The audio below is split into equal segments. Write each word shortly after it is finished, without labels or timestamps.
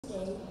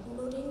today,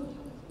 including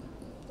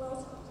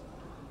Rose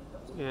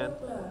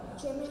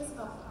Bergler, chairman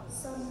of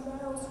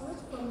Sundial Swiss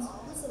from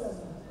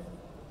Switzerland,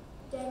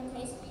 Dan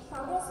Case,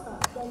 founders of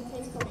Dan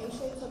Case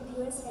Foundation from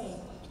USA,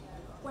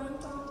 Wang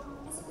Zhang,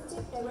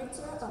 executive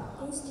director of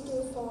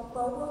Institute for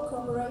Global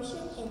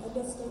Cooperation and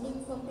Understanding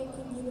from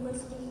Peking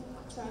University,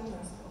 China,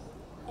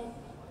 and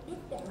Đức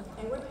Dan,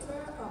 director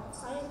of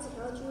Science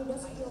Technology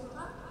Industrial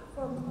Park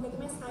from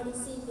McMass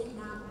IDC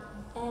Vietnam.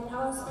 And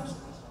our session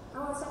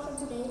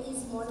today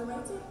is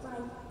moderated by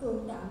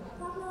Cường Dan,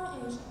 partner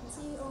and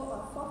CEO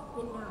of Fox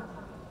Vietnam.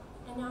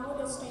 And now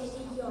the stage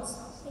is yours.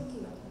 Thank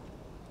you.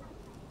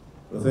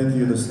 Well, thank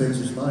you. The stage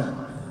is mine.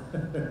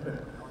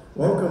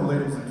 Welcome,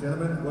 ladies and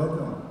gentlemen.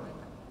 Welcome.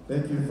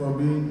 Thank you for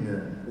being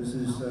here. This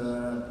is,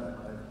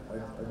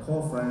 I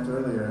called Frank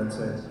earlier and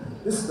said,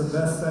 this is the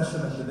best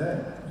session of the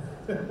day.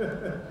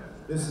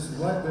 This is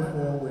right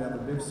before we have a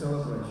big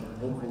celebration.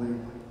 Hopefully,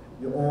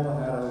 you all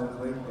had a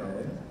great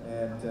day.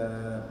 And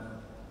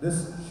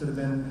this should have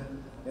been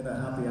in a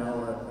happy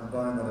hour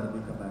environment at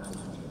Become Access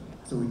Center.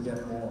 So we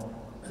get more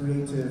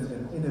creative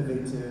and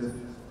innovative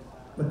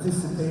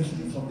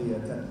participation from the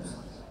attendees.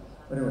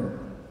 Anyway,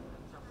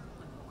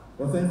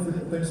 well,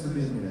 thanks for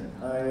being here.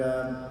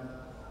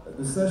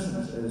 The session,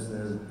 as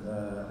the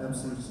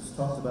MC just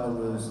talked about,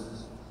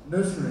 was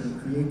nurturing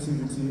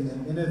creativity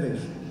and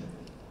innovation.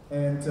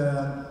 And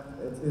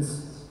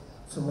it's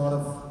a lot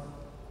of,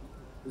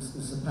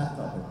 it's a packed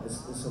topic.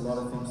 It's a lot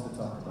of things to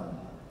talk about.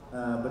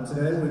 But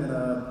today we're going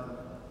to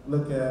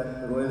look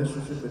at the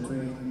relationship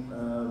between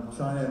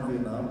China and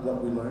Vietnam,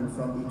 what we learned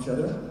from each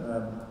other,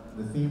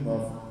 the theme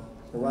of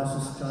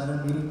Horasis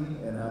China meeting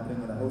and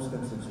happening in a host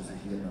country such as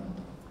Vietnam.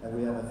 And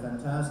we have a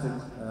fantastic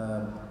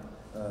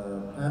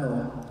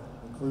panel,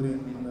 including,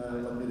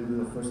 let me do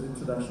the first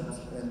introductions,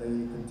 and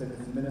they can take a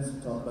few minutes to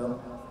talk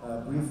about,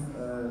 brief,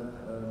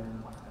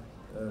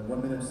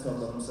 1 minute to talk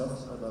about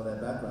themselves, about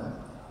their background.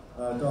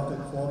 Dr.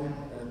 Claudia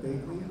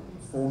Bakley,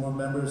 former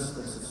members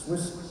of the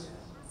Swiss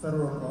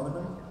Federal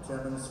Parliament,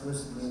 Chairman of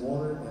Swiss New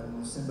Water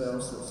and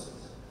Sundial Swiss.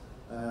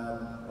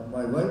 On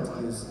my right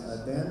is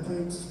Dan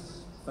Cates,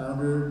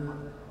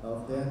 founder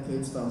of Dan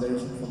Cates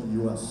Foundation from the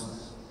US.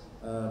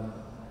 On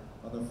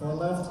the far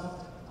left,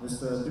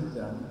 Mr. Đức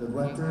Dan,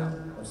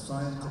 Director of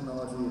Science,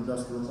 Technology,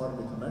 Industrial Park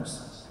at COMEX,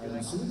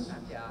 IDC.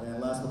 And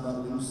last but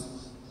not least,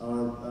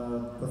 our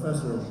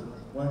Professor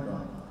Wang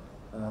Zhang,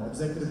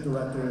 Executive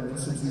Director,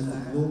 Institute for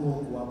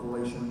Global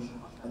Cooperation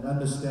and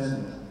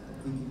Understanding at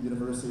Peking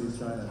University of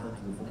China. Thank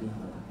you for being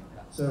here.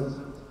 So,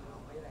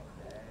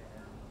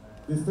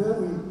 before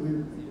we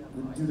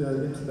do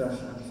the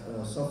introduction,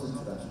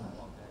 self-introduction,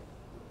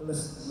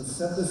 let's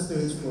set the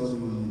stage for the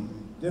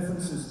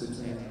differences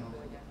between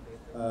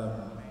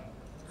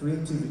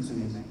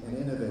creativity and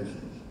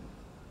innovation.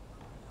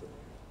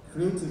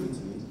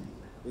 Creativity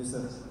is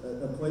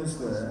a place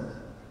where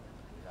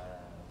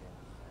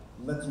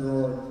let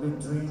your big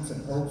dreams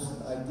and hopes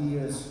and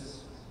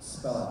ideas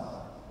spell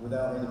out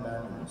without any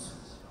boundaries.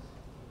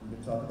 You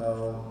can talk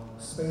about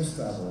space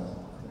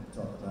travel, you can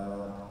talk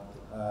about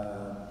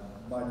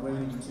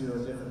migrating to a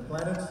different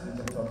planet, you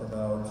can talk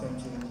about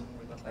changing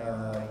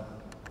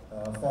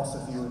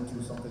fossil fuel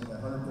into something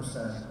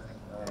 100%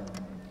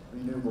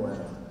 renewable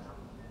energy.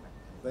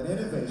 But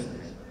innovation,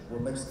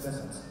 what makes the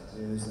difference,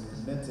 is a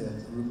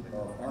committed group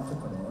of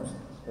entrepreneurs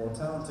or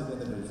talented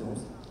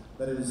individuals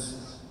that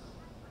is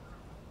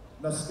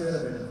not scared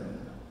of anything,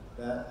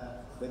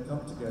 that they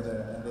come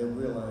together and they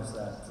realize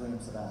that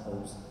dreams and that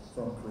hopes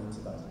from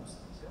creative ideas.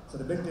 So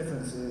the big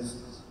difference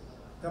is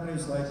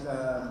companies like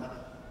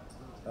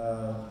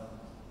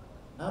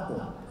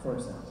Apple, for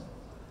example,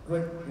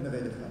 great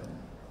innovative company.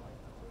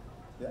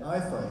 The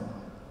iPhone,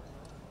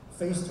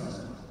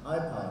 FaceTime,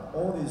 iPod,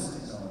 all these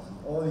technology,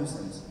 all these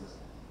things,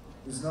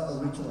 is not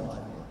original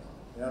idea.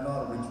 They are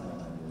not original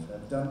ideas.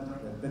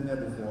 They've been there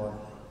before,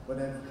 but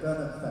they've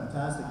done a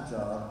fantastic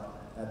job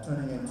at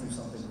turning into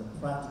something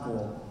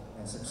practical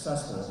and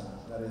successful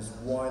that is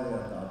widely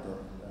adopted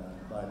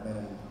by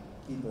many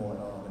people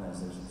and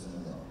organizations in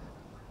the world.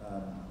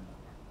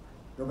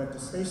 Go back to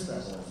space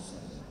travel, so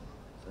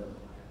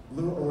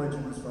Blue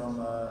Origin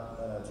from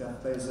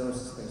Jeff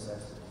Bezos,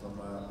 SpaceX, from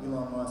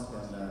Elon Musk,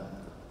 and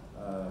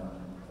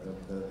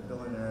the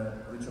billionaire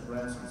Richard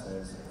Branson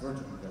says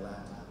Virgin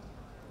Galactic.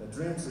 The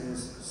dreams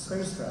is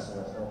space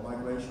travel or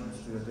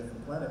migrations to a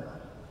different planet,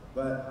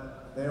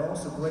 but they're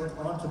also great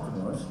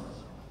entrepreneurs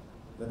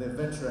that they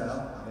venture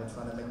out and they're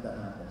trying to make that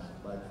happen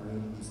by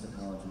creating these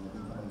technology,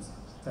 companies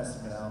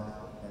testing it out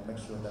and make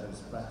sure that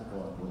it's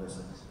practical and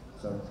realistic.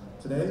 So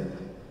today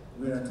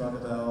we're going to talk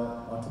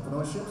about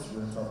entrepreneurship,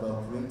 we're going to talk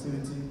about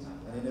creativity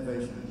and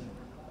innovation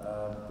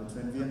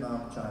between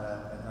Vietnam,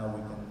 China, and how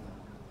we can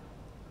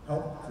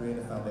help create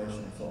a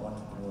foundation for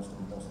entrepreneurs to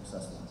be more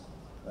successful.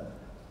 But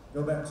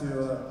go back to,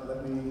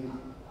 let me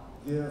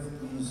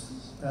give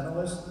these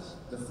panelists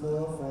the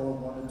floor for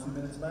 1 to 2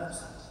 minutes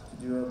max to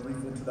do a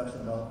brief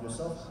introduction about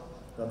yourself.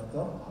 Dr.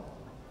 Clark.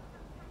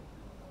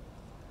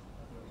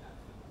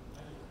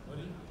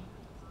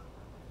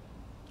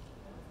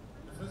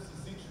 The first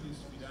distinction is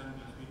to be done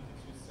between,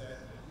 as you said,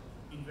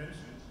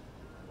 invention,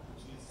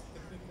 which is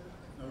technical,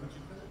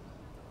 technological,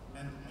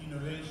 and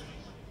innovation,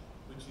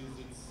 which is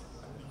its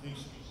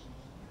application.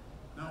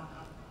 Now,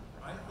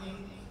 I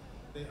think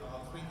there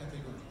are three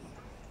categories.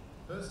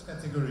 First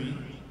category,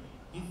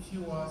 if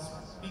you are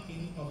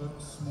speaking of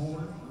a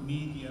small,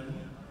 medium,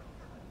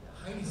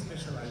 highly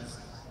specialized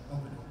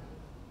company,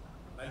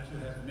 like you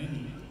have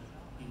many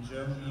in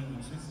Germany,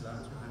 in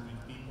Switzerland,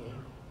 200 people,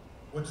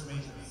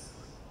 watchmakers,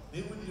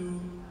 they would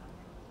do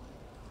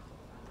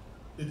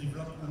the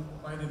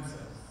development by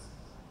themselves.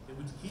 They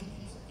would keep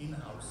it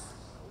in-house.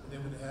 They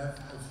would have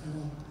a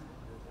few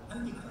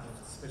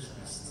handicraft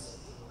specialists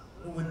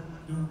who would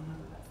do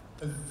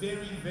a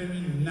very, very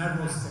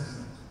narrow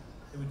segment.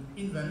 They would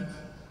invent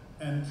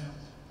and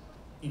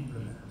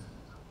implement.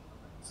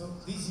 So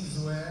this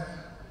is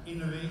where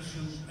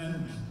innovation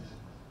and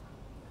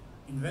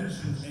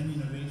invention and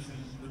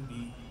innovation would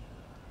be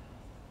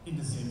in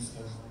the same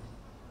scope.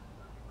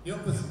 The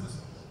opposite,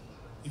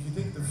 if you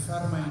take the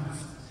pharma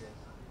industry,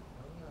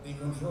 they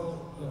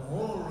control the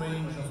whole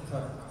range of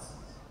products.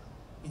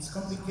 It's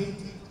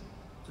complicated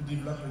to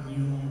develop a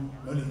new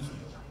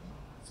molecule.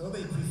 So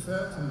they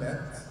prefer to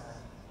let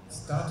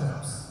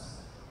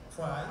startups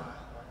try.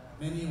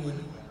 Many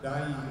would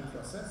die in the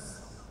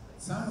process.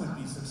 Some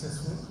would be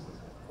successful.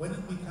 When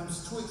it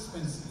becomes too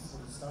expensive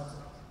for the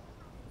startup,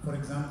 for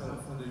example,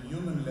 for the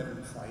human level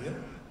trial,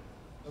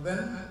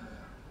 then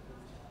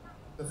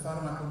the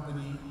pharma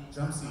company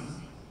jumps in,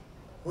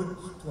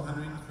 puts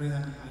 $200,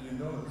 $300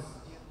 million,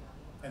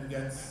 and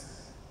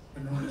gets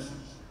an ownership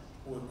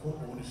or a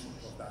co-ownership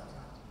of that.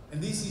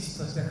 And this is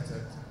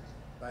protected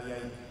by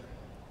IP.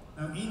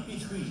 Now, in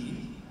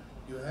between,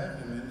 you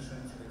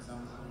mentioned, for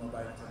example,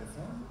 mobile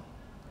telephone.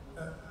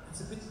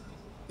 It's a bit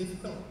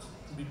difficult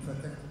to be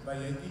protected by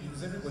IP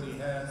because everybody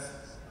has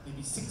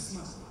maybe 6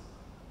 months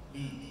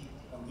lead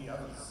on the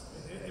others.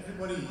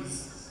 Everybody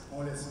is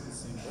more or less in the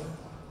same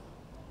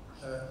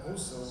ballpark.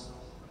 Also,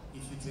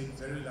 if you take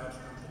very large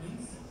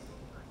companies,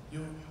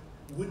 you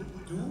would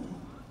do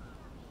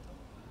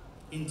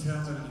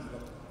internal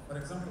development. For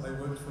example, I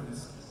worked for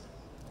Nestlé.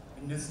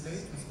 In Nestlé,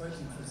 it was quite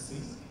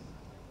interesting.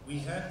 We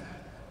had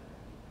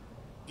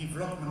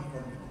development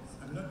companies.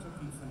 I'm not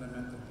talking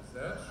fundamental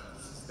research.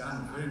 This is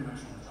done very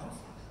much in-house.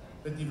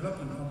 But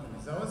development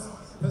companies. I was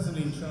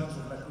personally in charge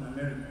of Latin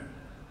America.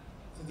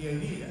 So the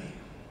idea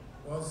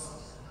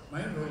was,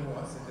 my role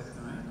was at that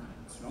time,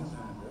 it's a long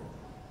time ago,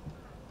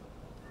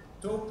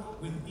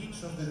 talk with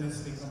each of the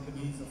Nestlé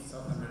companies of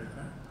South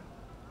America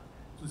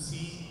to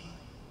see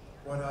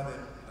what are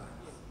their plans.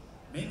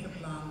 Make a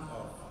plan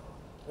of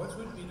what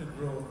would be the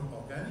growth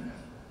organic,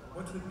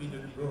 what would be the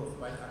growth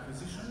by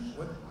acquisition,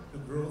 what the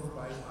growth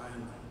by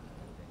R&D.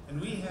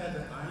 And we had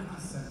an R&D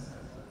center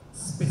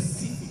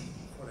specific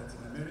for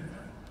Latin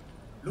America,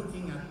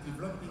 looking at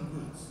developing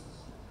goods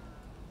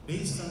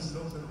based on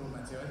local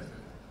raw material,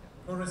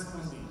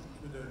 corresponding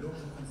to the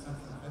local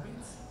consumption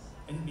habits,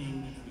 and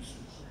being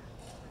nutritious.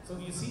 So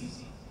you see,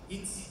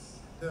 it's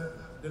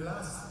the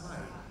last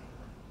mile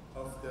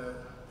of the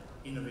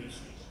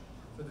innovation.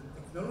 So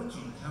the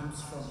technology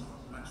comes from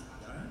much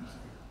behind,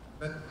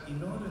 but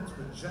in order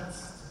to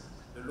adjust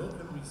the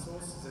local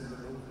resources and the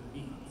local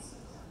needs,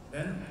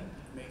 then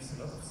it makes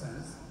a lot of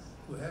sense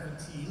to have a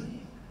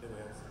team, there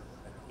were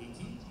like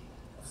 80,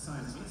 of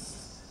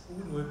scientists who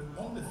would work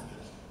on the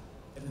field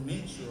and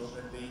make sure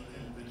that they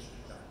can bridge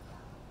the gap.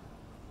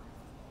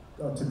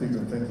 Dr.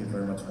 Bigler, thank you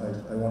very much.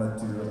 I want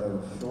to do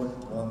a short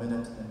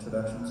 1-minute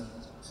introductions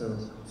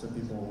so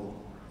people will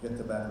get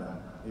the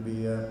background.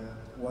 Maybe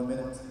 1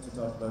 minute to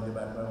talk about your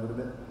background a little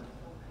bit.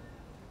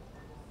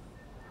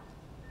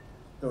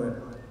 Go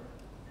ahead.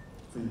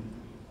 For you.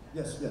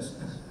 Yes.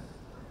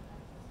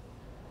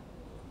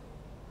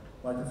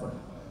 Microphone.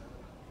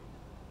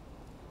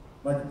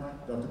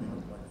 Dr.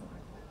 Bigler,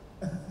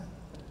 microphone.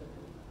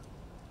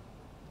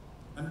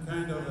 I'm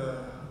kind of an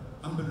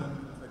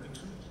ambulant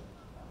contradiction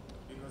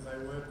because I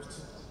worked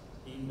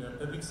in the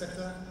public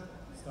sector,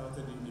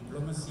 started in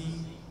diplomacy,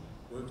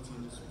 worked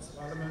in the Swiss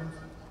Parliament,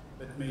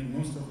 but made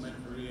most of my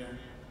career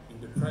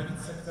in the private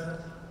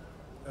sector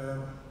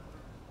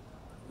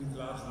with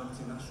large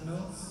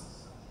multinationals,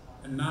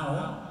 and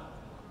now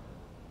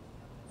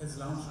has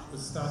launched a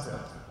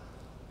startup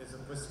as a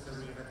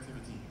post-career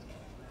activity.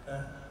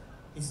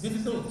 It's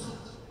difficult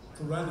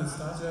to run a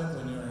startup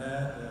when you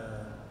have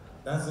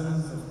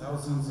dozens of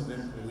thousands of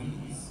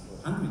employees, or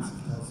hundreds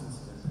of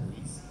thousands of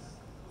employees.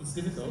 It's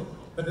difficult,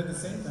 but at the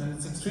same time,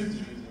 it's extremely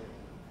rewarding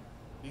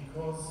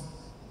because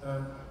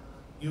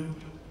you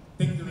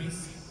take the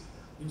risk.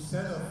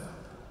 Instead of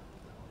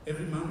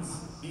every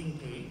month being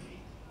paid,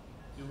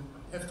 you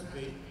have to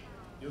pay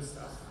your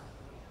staff.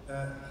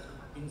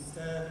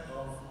 Instead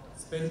of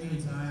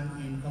spending time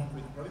in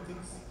corporate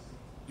politics,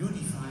 you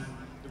define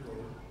the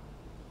goal.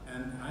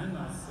 And I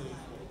must say,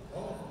 for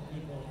all of the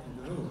people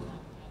in the room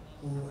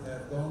who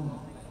have gone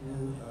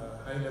through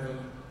a high-level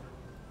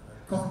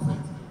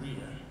corporate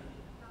career,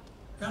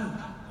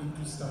 come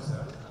into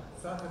startup.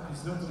 Startup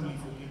is not only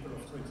for people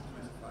of 20,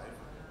 25.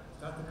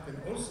 Startup can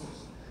also be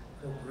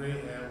for gray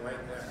hair,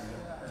 white hair,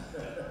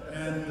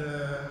 and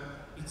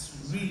it's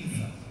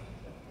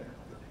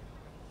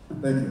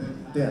Thank you.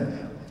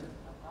 Dan.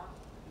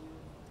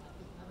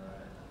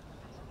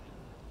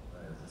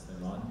 Is this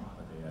thing on?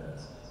 Okay, yeah, it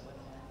is.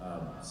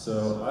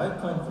 So I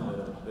come from a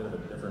bit of a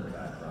different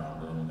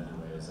background in many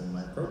ways, and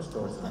my approach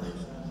towards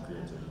innovation and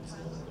creativity is a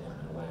little bit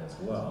different in a way as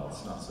well.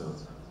 It's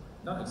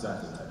not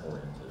exactly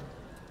tech-oriented,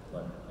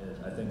 but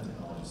I think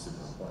technology is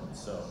super important.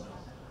 So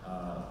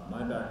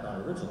my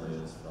background originally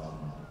is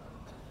from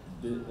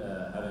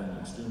having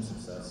extreme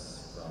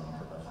success from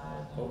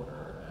professional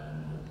poker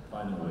and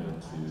finding a way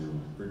to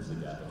bridge the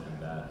gap between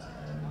that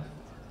and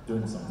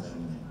doing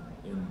something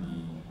in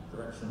the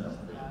direction of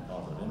creating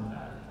positive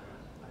impact,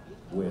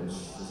 which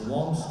is a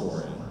long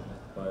story,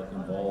 but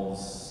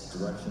involves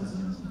directions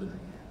in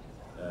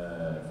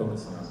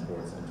focusing on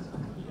towards the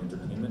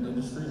entertainment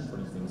industry and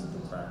putting things into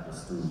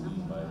practice through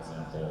lead by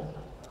example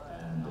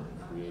and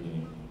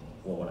creating,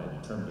 well, what I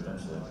determined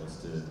eventually was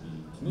to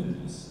be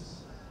communities,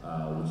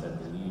 which I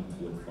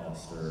believed would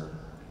foster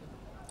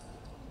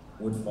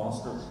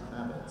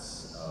habits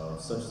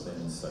of such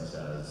things such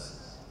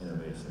as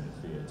innovation and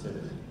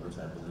creativity, which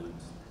I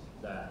believed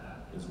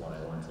that is what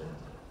I wanted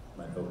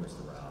my focus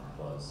around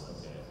was,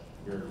 okay,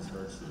 here are these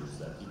virtues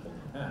that people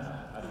can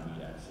have, how do we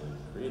actually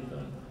create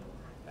them?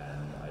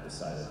 And I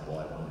decided, well,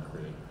 I want to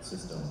create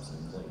systems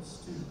in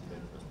place to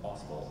make this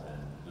possible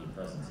and be a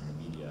presence in the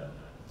media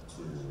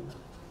to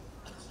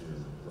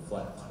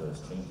reflect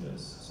those changes.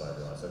 So I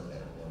realized,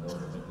 okay, well, in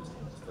order to make these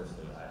changes,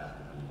 firstly, I have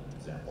to be an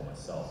example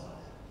myself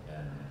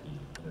and be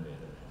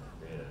innovative and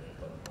creative,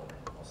 but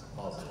also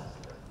positive,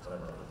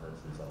 whatever other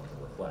virtues I want to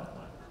reflect.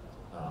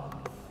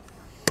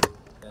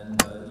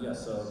 Yeah,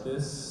 so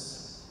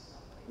this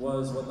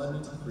was what led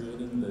me to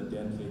creating the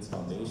Dan Cates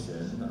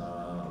Foundation,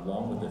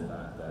 along with the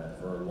fact that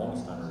for the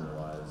longest time I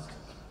realized,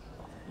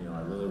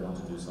 I really want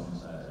to do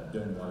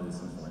doing one of these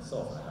things for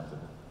myself, and I have to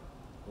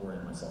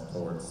orient myself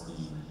towards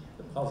the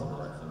positive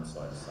direction, so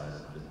I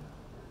decided to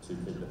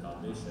create the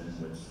foundation,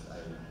 which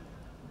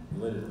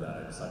related to that,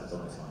 I decided to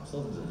focus on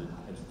children's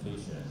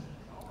education,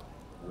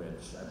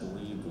 which I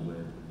believe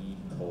would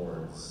lead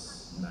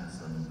towards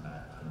maximum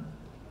impact in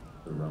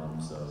the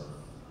realms of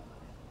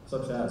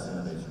such as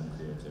innovation and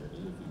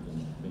creativity. If you can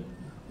make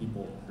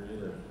people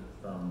creative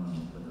from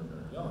when they're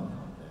very young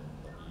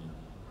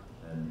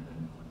and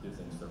do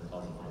things that are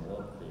positive for the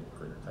world,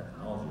 create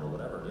technology or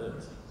whatever it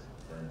is,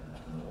 then it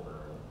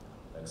will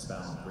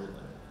expound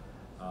greatly.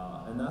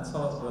 And that's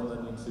what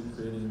led me to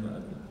creating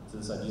to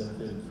this idea of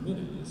creating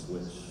communities,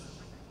 which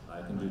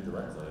I can do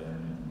directly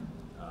and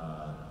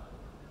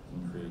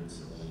can create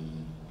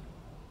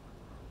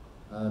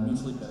a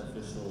mutually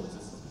beneficial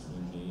existence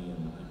between me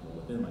and the people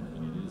within my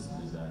communities,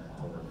 and do that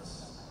towards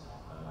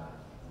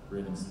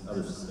creating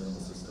other sustainable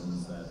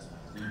systems that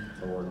lead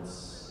towards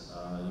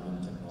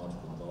even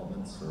technological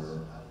developments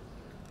or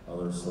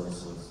other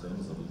sorts of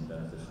things that will be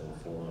beneficial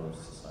for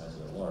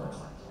society at large.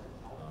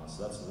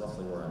 So that's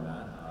roughly where I'm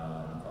at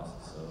in the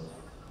process of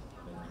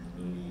making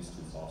communities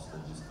to foster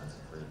these kinds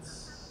of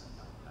traits,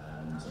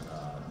 and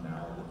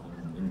now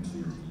looking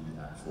into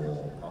the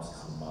actual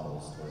process and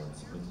models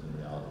towards making a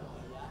reality.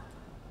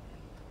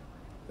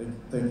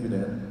 Thank you,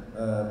 Dan.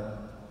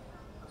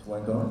 Why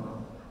go?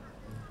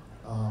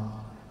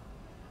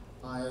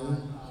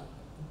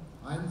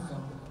 I'm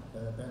from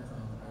the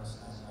background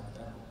as an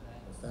academic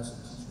professor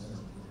teaching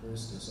at the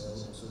university,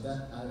 so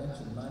that I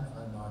actually like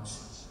very much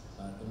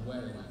the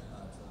way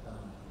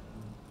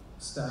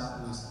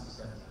start with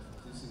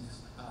this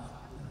is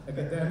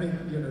academic.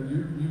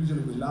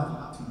 Usually we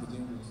love to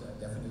begin with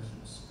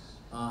definitions,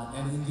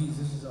 and indeed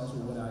this is also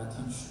what I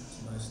teach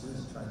to my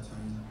students. Try to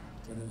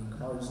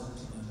encourage them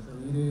to be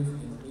creative,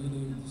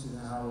 innovative. This is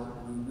how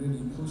we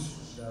really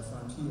push the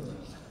frontier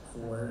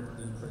for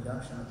the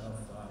production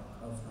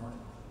of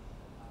knowledge.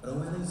 But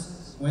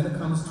when it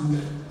comes to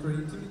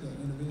creativity and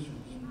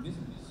innovation in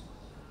business,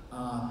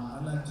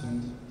 I'd like to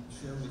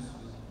share with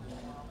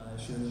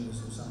you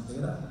some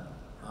data.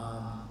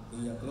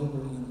 The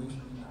Global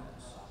Innovation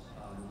Index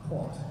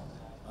report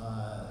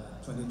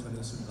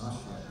 2023 last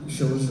year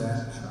shows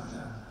that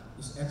China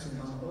is actually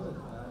among all the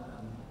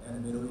developing and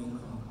middle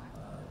income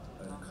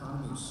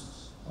economies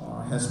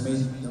has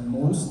made the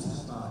most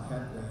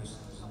headways in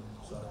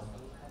sort of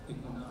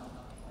picking up.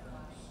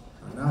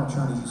 Now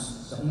China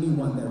is the only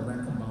one that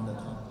ranks among the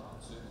top.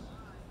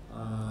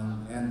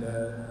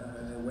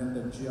 When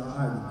the GRI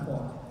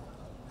report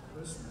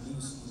first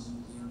released in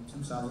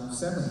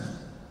 2007,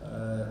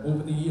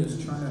 over the years,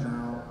 China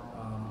now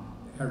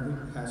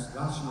has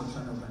last year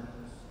China ranked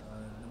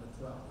number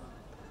 12.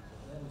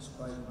 That is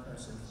quite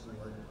impressive for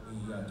the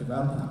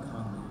developing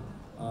economy.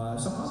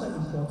 Some other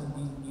important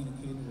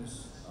indicators,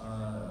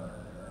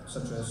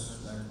 such as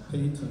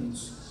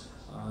patents,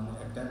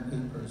 academic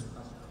papers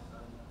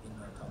in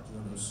top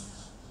journals,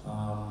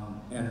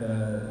 and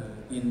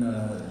in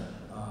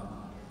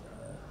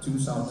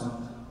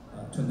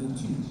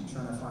 2022,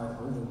 China filed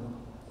over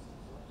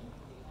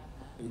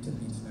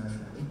patent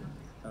internationally,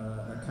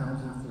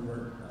 accounting for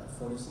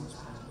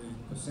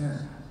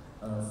 46.8%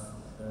 of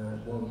the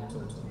world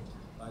total.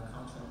 By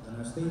contrast, the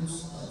United States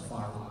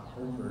filed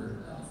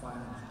over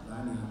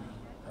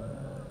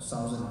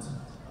 590,000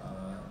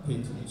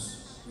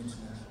 patents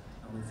internationally,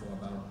 accounting for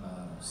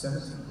about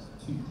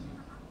 72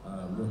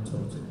 were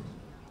total.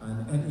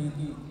 And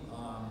indeed,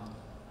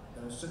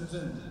 the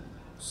Shenzhen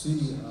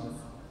city of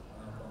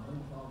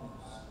Guangdong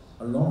province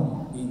alone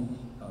in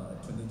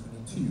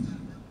 2022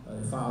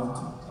 filed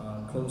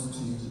close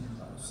to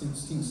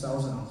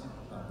 16,000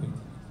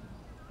 patents,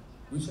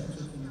 which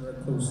actually came very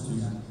close to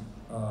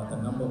the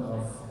number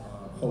of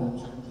whole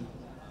Germany,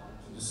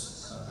 which is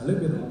a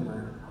little bit over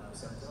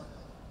 70.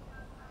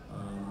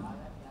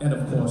 And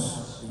of course,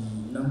 the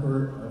number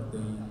of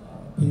the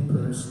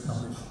papers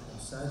published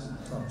inside the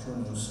top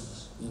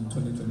journals in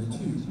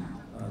 2022,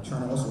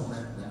 China also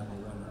ranked the number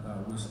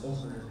one with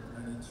over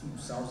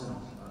 92,000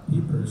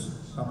 papers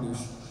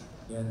published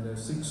and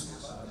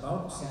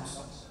about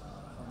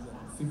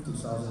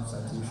 650,000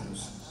 citations.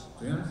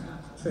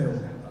 Trail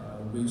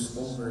with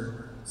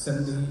over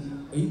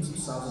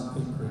 78,000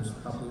 papers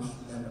published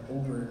and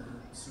over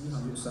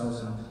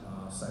 300,000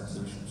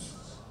 citations.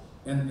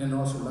 And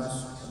also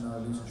last but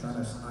not least,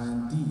 China's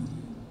IND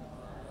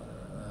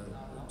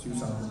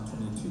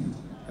 2022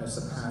 has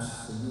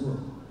surpassed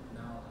Europe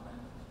now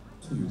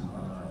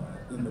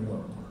in the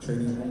world,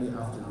 trading only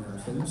after the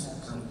United States,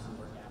 accounting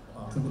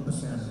for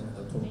 20% of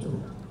the total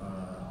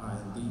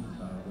IND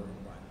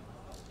worldwide.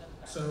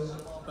 So,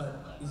 but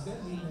is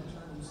that mean that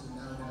China is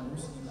now the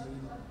most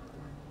innovative?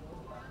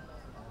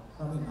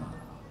 Probably not,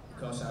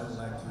 because I would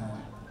like to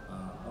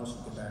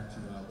also get back to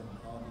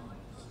what Paul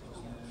mentioned.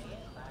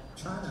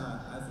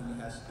 China, I think,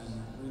 has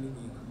been really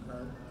a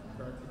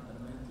comparative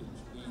advantage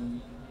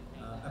in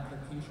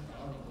application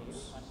of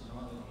those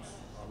knowledge,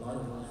 a lot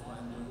of those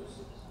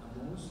findings, and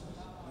mostly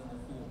in the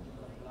field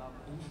of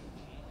application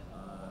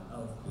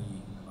of the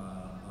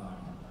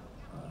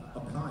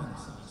applying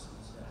sciences.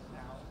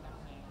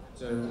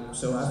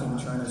 So I think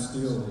China is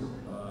still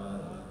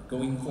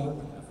going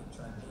forward. I think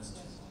China needs to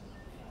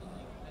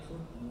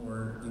put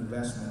more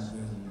investment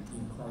in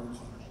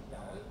encouraging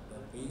the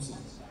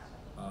basics,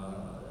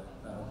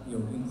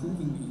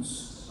 improving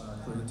its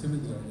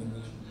creativity and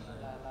innovation,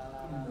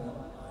 putting more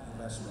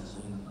investment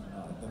in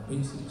the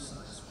basic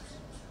science.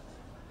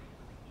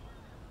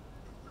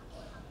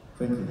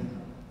 Thank you.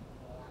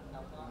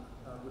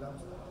 Good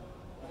afternoon.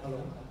 Hello.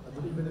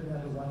 Good evening,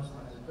 everyone. It's a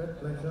great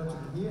pleasure to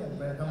be here and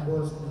very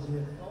humble to be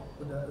here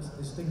with the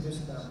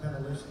distinguished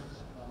panelists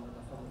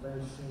from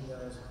very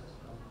senior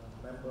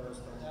members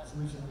from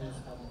Sweden,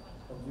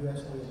 from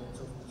USA, and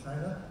also from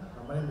China.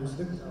 My name is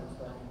Dick.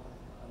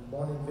 I'm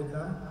born in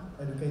Vietnam,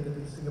 educated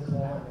in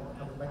Singapore, and then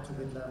coming back to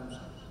Vietnam.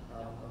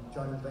 I'm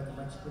joining Bank of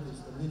Mexico,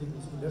 is the leading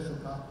industrial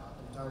park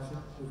and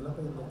township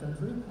developing in the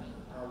country.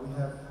 We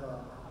have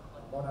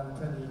more than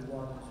 21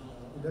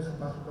 industrial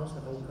parks across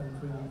the whole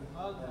country, and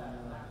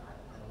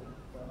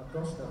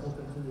across the whole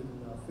country in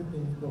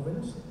 15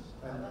 provinces.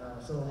 And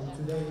so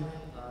today,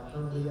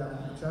 currently I'm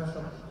in charge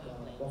of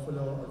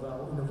Buffalo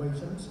around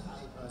innovations,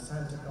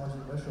 science, technology,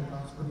 industrial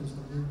parks, which is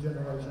the new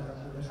generation of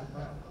industrial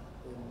park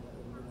in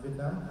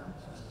Vietnam.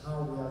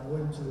 How we are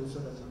going to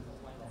sort of,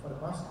 for the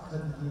past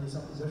 30 years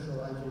of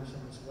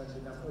industrialization is when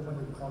Vietnam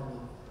opened the economy.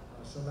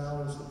 So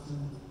now is the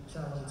key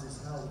challenge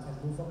is how we can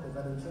move up the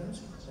value chains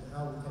and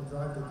how we can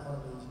drive the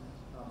economy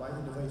by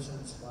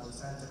innovations, by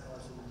science,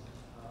 technology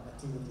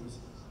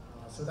activities.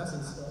 So that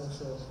is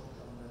also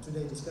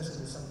today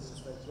discussion is something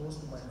that's very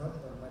close to my heart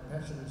and my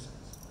passion is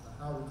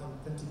how we can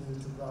continue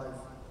to drive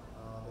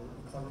the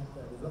economic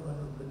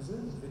development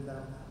in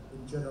Vietnam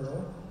in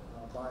general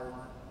by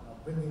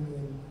bringing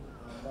in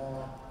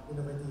more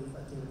innovative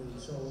activities.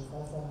 So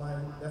for my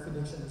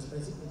definition is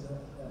basically the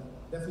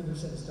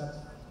definition is that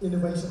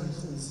innovation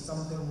is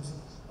something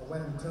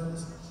when we turn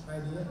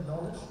idea,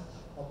 knowledge,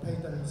 or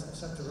patents,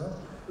 etc.,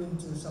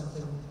 into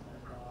something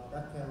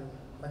that can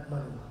make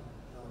money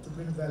to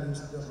bring value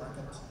to the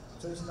market.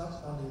 So it's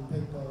not on the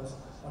papers,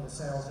 on the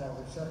sales or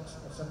research,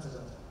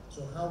 etc.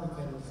 So how we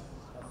can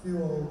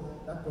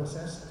fuel that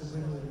process to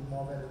bring in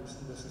more values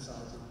to the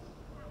society.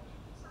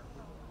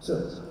 So,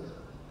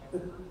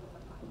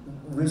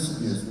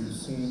 recent years we've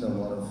seen a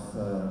lot of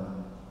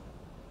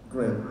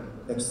great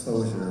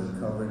exposure and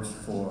coverage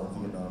for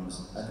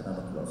Vietnam's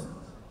economic growth.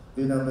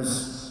 Vietnam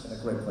is in a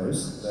great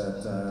place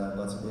that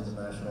lots of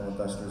international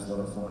investors, a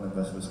lot of foreign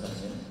investors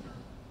coming in.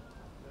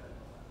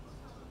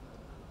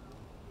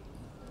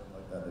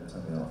 Like that, they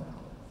turned me off.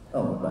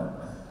 Oh, we're back.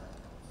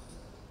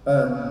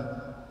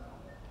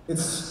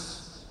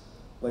 It's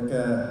like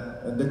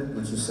Nick,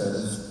 which you said,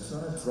 is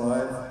trying to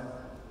drive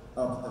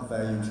up the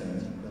value chain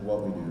in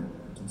what we do,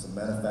 in terms of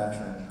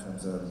manufacturing, in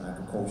terms of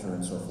agriculture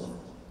and so forth.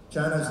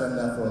 China has done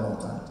that for a long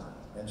time.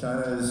 And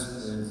China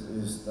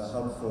is the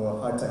hub for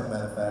high-tech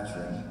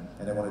manufacturing,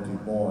 and they want to do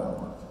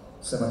more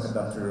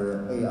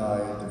semiconductor,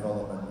 AI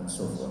development, and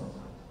so forth.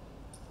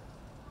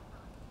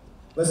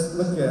 Let's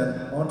look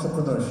at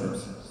entrepreneurship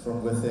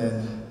from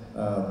within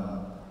a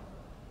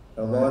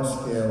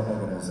large-scale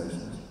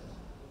organization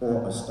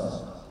or a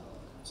startup.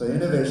 So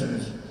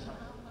innovation,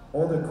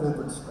 all the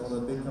corporates, all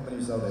the big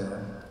companies out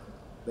there,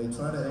 they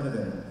try to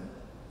innovate.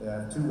 They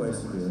have two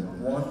ways to do it.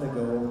 One, they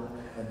go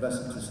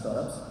invest into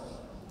startups,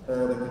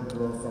 or they can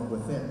grow from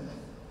within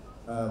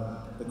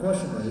The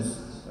question is,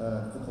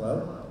 for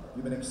Cloud,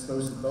 you've been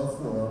exposed to both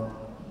worlds.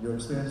 Your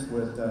experience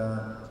with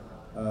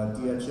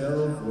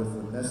DHL,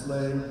 with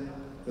Nestle.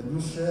 Can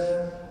you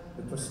share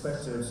the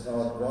perspectives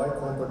of why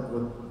corporate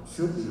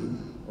should be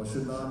or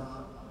should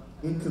not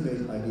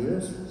incubate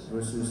ideas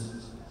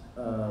versus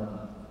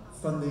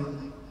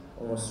funding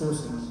or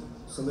sourcing,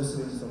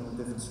 soliciting from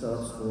different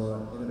startups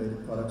for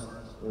innovative products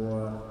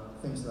or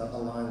things that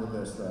align with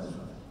their strategy?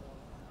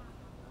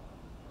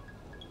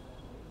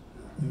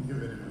 Thank you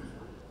very much.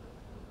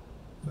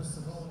 First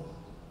of all,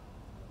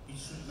 it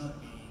should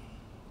not be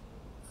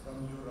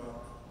from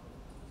Europe to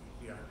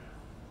India.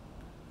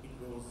 It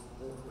goes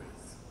both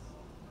ways.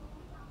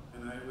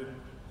 And I would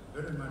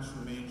very much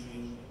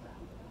imagine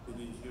that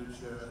in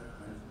future,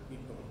 when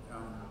people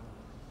come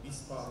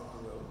this part of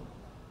the world,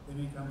 they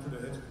may come to the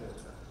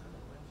headquarters,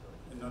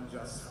 and not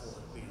just for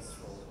a place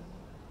for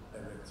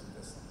direct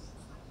investment.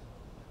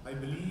 I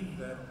believe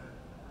that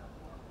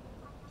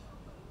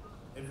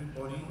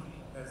everybody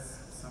has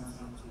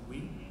something to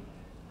win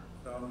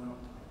from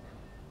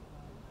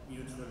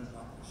mutual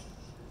partnership.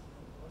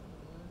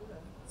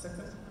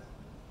 Second,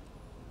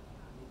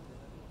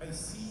 I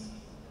see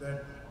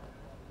that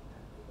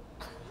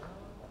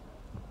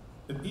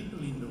the people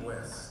in the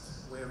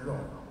West were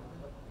wrong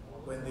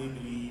when they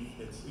believed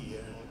that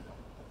here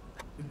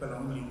people are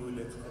only good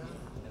at cooking.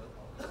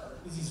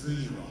 This is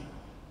really wrong.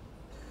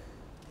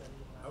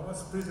 I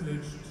was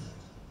privileged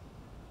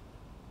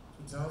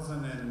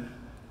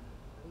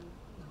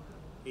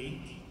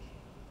 2008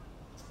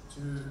 to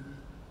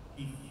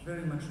be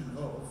very much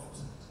involved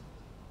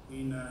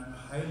in a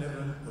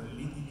high-level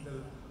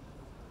political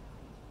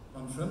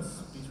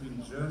conference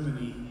between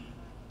Germany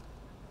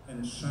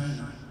and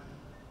China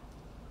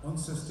on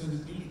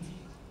sustainability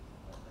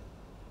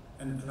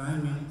and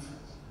climate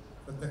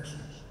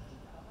protection.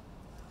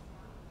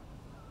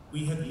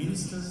 We had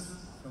ministers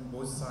from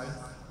both sides.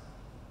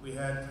 We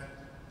had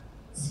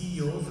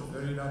CEOs of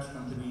very large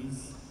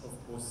companies of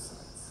both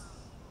sides.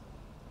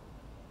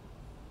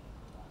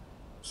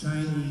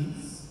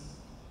 Chinese,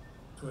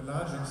 to a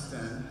large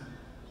extent,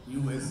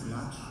 knew as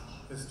much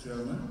as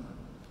German,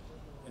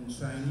 and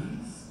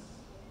Chinese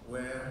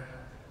were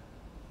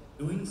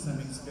doing some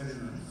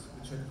experiments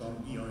which had gone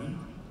beyond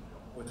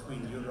what we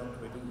in Europe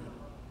were doing.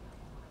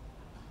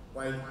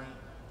 While,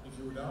 if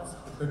you would ask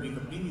the public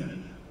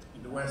opinion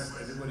in the West,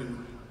 everybody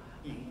would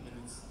think that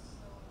it's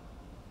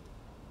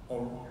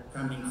all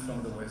coming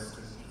from the West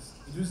to the East.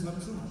 It was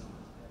not true.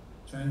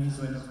 Chinese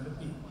were not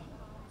copying.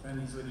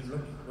 Chinese were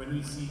developing. When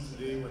we see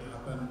today what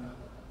happened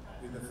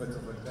with the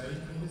photovoltaic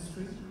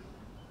industry,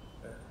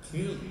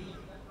 clearly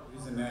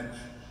there is an edge,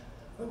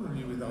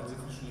 probably with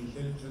artificial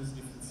intelligence,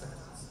 different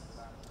sectors.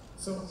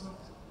 So,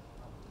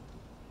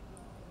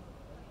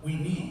 we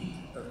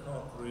need a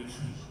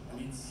cooperation,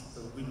 and it's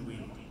a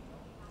win-win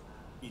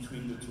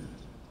between the two.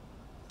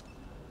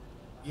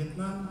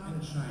 Vietnam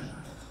and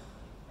China.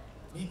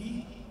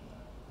 Maybe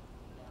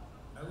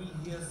I will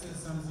here say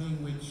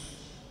something which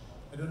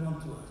I don't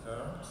want to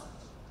hurt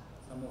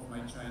some of my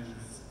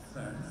Chinese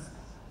friends,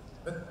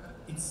 but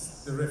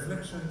it's the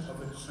reflection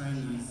of a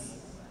Chinese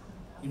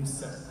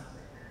himself,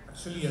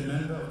 actually a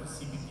member of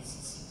the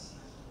CPPCC.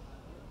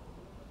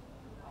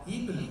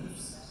 He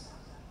believes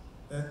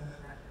that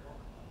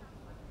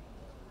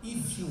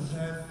if you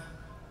have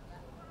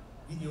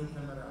video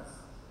cameras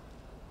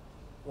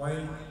while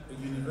a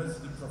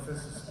university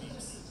professor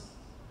speaks,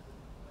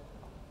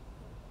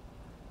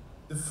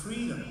 the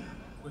freedom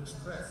to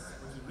express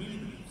what he really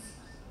believes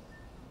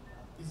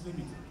is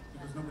limited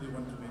because nobody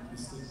wants to make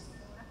mistakes.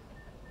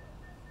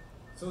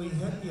 So he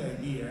had the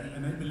idea,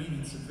 and I believe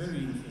it's a very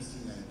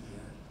interesting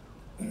idea,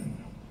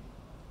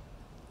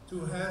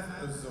 to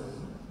have a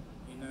zone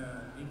in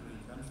a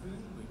neighboring country,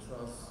 which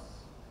was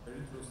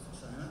very close to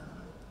China,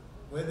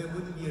 where there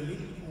would be a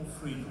little bit more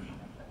freedom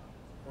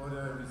for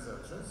the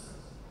researchers,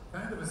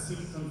 kind of a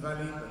Silicon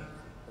Valley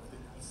of the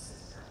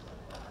East,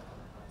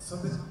 so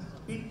that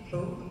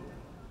people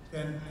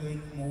can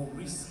take more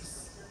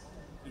risks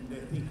in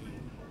their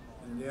thinking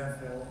and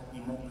therefore be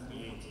more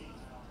creative.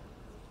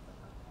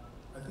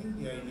 I think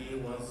the idea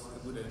was a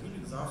good idea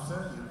because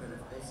after you can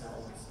of course have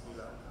all this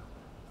scale up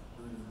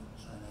doing it in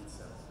China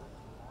itself.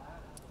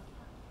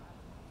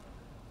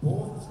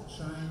 Both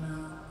China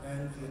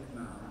and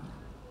Vietnam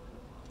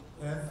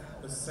have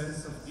a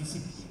sense of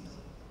discipline,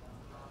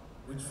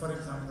 which for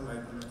example I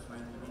do not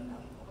find in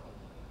India.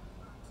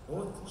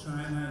 Both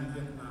China and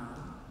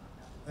Vietnam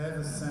have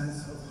a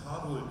sense of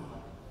hard work,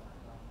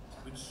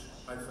 which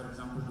I for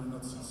example do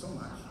not see so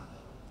much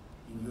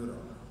in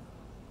Europe.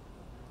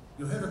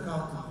 You have a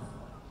car to do.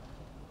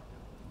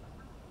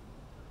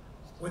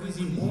 What is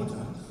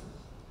important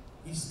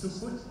is to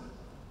put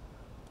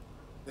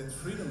that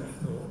freedom of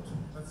thought,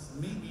 that's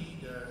maybe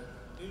the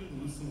little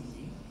missing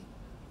link,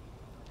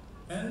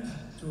 and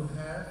to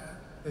have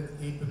that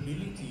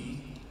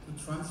capability to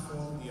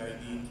transform the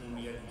idea into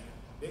reality.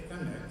 They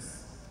connect.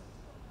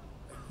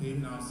 I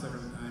came now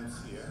several times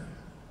here.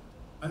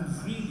 I'm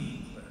really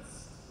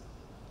impressed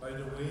by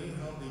the way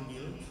how they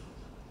built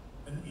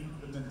an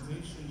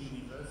implementation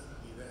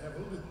university. They have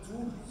all the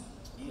tools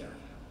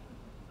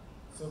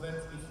So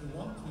that if you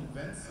want to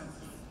invent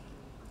something,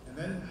 and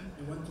then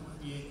you want to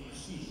create a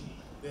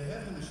machine, they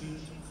have the machine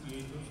to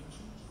create those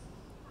machines.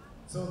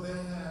 So they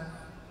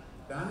have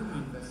done the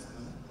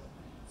investment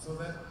so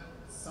that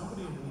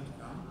somebody who would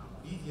come,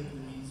 be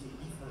Vietnamese or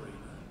be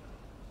foreigner,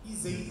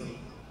 is able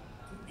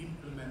to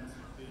implement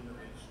the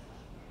innovation.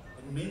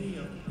 And many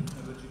of the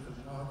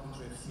technological parks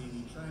which I've seen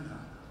in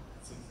China,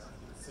 it's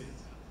exactly the same.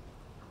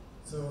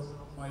 So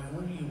my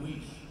only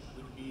wish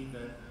would be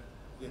that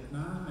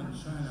Vietnam and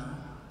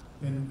China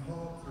can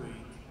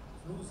cooperate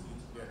closely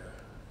together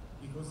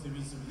because there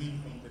is a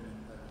real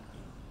complementarity.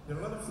 There are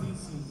a lot of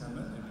things in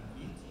common, I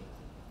repeat,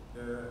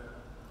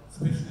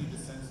 especially the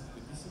sense of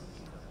the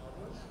discipline of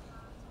our work.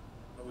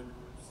 I would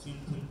still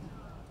put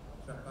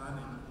Japan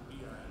and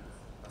Korea in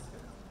this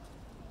basket.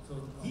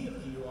 So here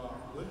you are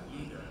a world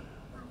leader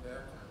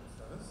compared to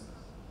most others.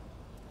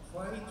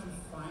 Try to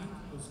find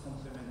those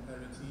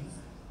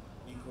complementarities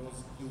because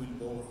you will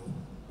both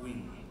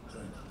win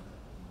jointly.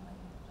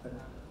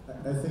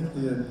 I think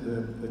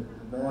the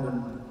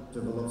modern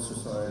developed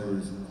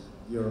societies,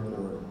 Europe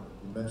or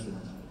you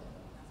mentioned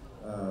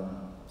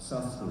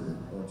South Korea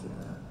or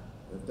Japan,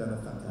 have done a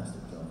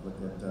fantastic job. Look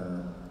at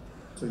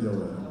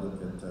Toyota,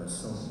 look at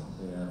Sony,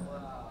 they have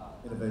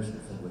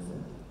innovation from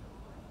within.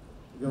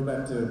 Go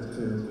back to the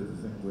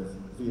thing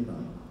with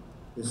Vietnam,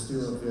 it's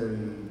still a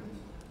very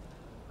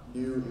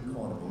new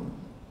economy.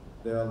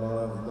 There are a lot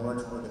of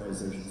large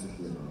organizations in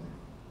Vietnam.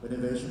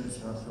 Innovation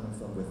is not coming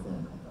from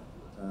within.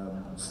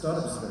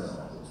 Startups are very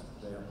obvious.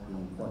 They have to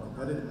be quite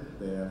competitive.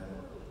 They have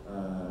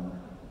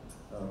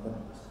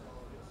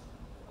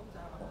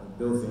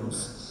build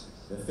things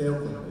that fail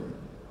quickly.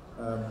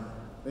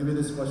 Maybe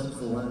this question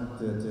for one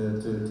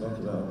to talk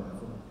about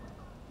from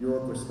your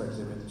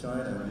perspective in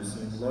China. You've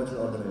seen larger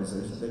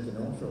organizations, they can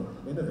also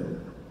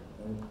innovate.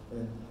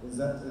 And is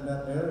that in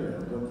that area?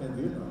 What can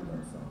Vietnam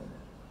learn from it?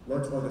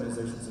 Large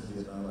organizations in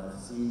Vietnam, I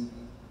see,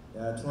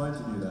 trying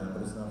to do that,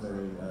 but it's not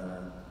very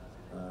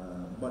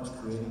much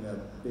creating a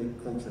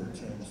big culture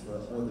change for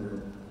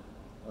other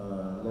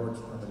large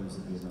companies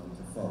in Vietnam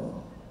to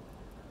follow.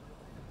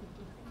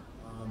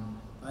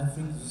 I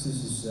think this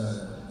is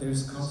there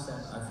is a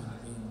concept I think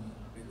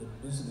in the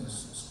business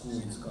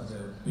school. It's called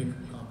the big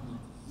company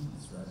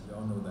disease, right? We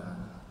all know that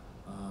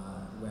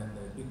when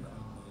the big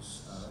companies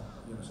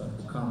sort of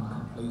become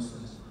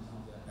complacent,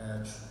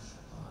 edge,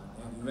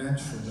 and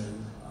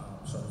eventually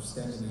sort of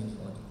stagnate,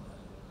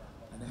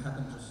 and it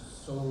happens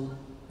just so.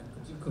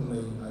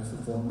 Particularly, I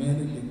think for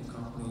many big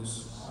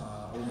companies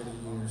over the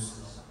years,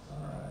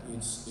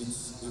 it's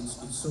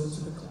so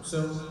typical.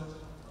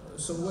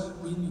 So what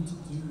we need to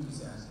do is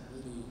that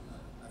really,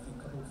 I think a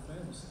couple of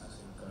things. I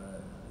think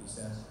is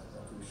that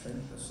we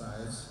shrink the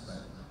size,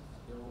 right?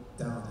 Go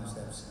down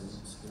instead of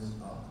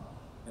scale up,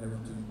 and we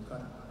do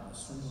cut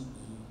through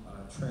the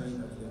train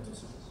of the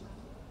decision.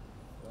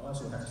 We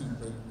also have to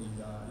make the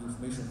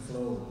information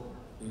flow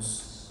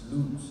is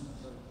loose,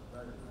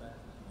 very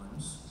effective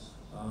ones.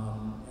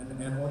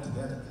 And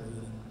altogether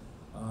creating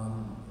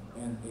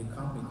and a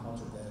company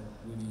culture that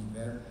really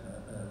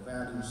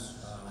values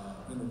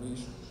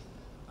innovation.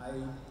 I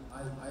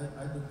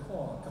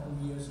recall a couple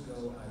of years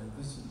ago I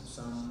visited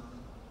some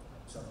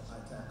sort of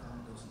high-tech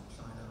companies in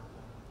China.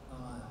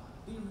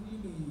 They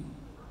really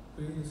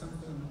created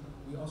something.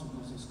 We also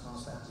use this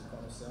concept we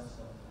call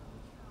self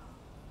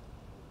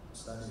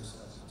studies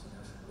of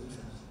international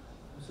relations.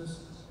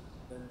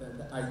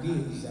 The idea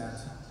is that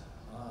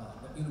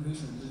the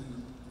innovation really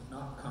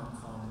not come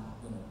from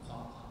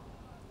top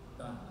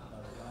down,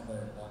 but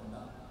rather bottom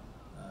up.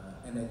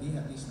 And then they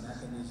have this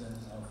mechanism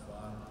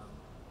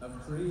of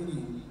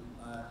creating,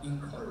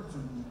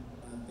 encouraging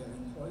their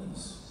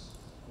employees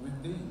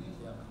within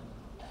their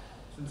company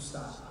to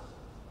start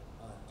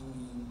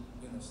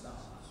doing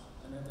stuff.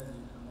 And then they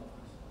come up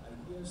with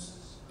ideas,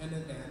 and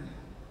then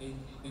they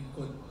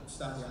could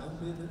start their own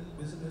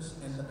business,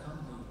 and the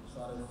company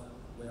sort of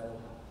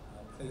will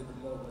play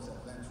the role as a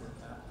venture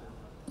capital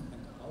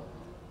and help.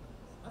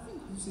 I think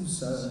this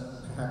is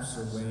perhaps a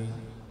way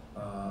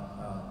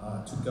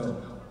to go.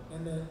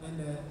 And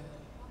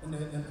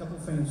a couple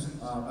of things.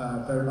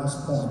 Very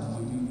last point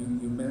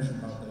you mentioned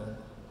about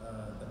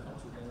the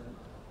culture there.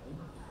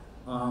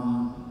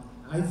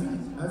 I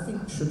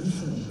think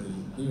traditionally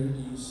there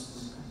is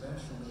the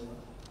conventional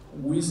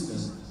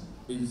wisdom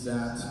is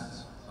that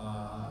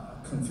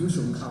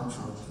Confucian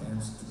culture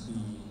tends to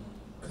be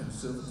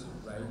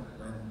conservative, right?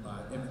 And by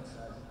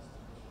emphasizing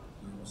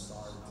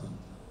authority.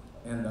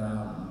 And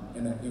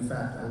in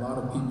fact, a lot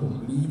of people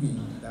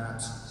believing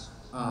that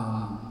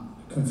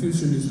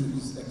Confucianism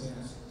is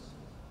against.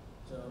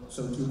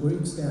 So to a great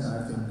extent,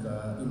 I think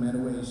in many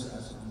ways, I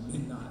think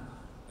Vietnam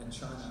and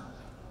China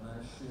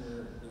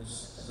share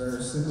this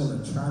very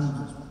similar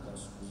challenges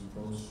because we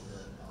both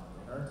share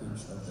the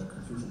heritage of the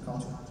Confucian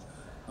culture.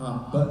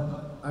 But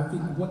I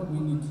think what we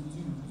need to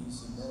do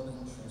is a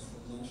modern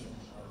transformation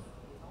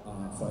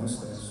of, for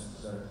instance,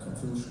 the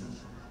Confucian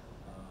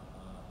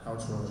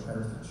cultural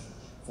heritage.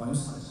 For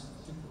instance,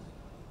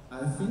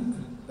 I think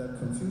the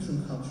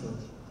Confucian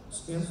culture's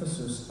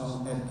emphasis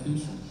on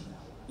education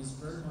is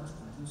very much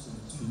conducive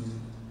to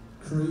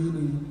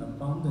creating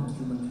abundant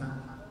human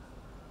capital.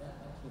 That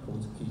actually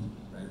holds key,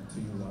 right, to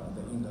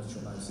the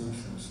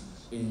industrializations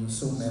in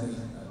so many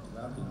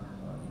developing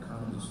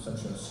economies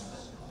such as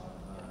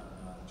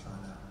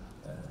China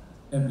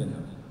and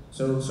Vietnam.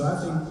 So I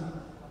think,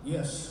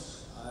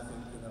 yes, I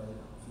think, you know,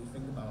 if you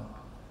think about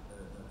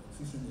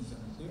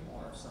Confucianism, there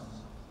are some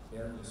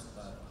areas,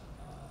 but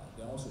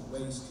there are also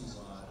ways to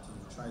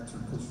try to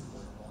push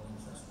for volume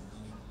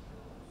transformation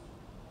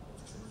of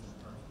children.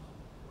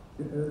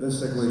 This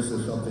segues to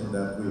something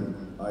that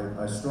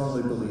I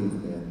strongly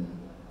believe in.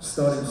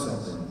 Starting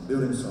something,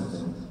 building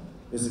something,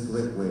 is a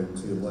great way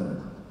to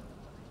learn.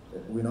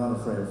 We're not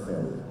afraid of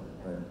failure,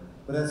 right?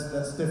 But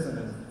that's different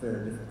in a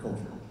very different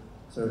culture.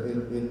 So I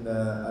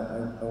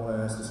want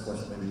to ask this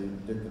question, maybe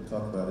Dick can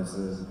talk about it,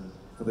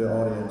 for the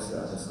audience to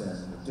understand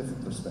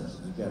different perspectives.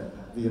 You get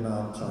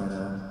Vietnam,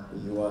 China, the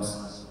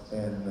US,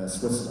 and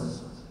Switzerland.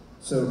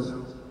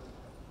 So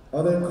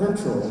are there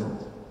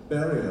cultural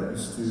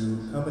barriers to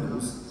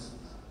companies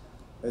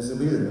as a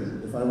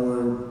leader? If I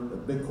were a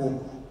big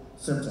corp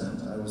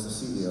Simpson, I was the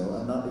CEO,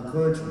 I'm not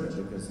encouraging it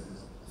because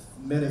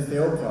many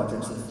failed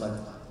projects reflect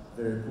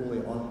very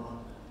poorly on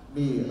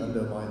me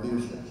under my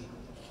leadership.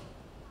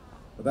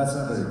 But that's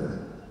not very good.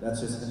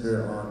 That's just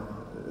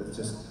it's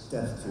just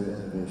death to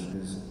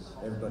innovation.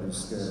 Everybody's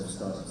scared of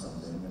starting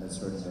something and it's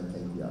hurting their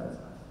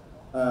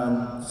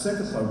KPIs.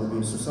 Second part would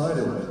be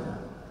societal barrier.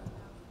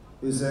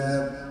 Is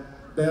there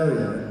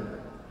barrier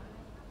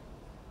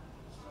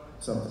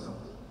something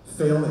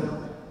failing?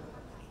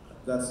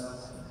 That's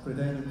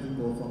preventing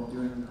people from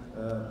doing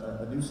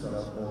a new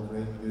startup or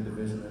creating a new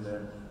division in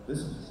their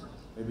business.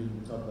 Maybe you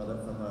can talk about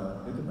that from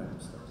a economic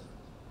perspective.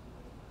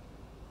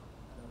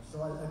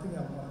 So I think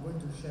I'm going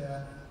to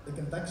share the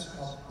context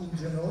of in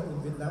general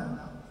in Vietnam.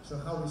 So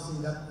how we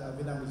see that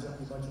Vietnam is an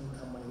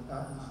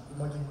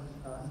emerging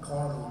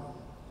economy.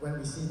 When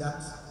we see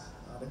that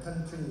the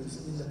country is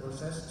in the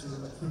process to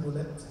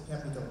accumulate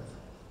capital.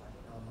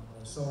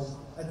 So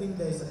I think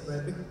there is a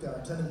very big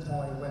turning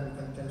point when we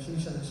can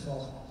transition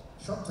from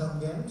short-term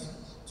gains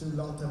to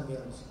long-term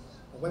gains.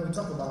 When we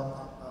talk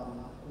about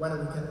whether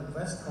we can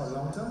invest for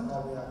long-term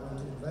or we are going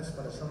to invest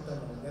for the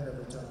short-term and get a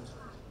return,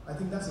 I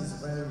think that is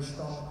very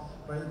strong,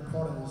 very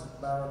important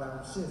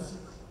paradigm shift.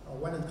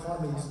 When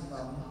economies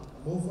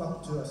move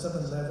up to a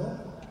certain level,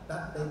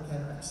 that they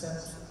can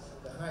accept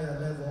the higher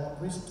level of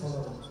risk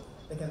tolerance.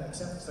 They can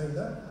accept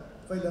failure.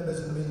 Failure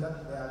doesn't mean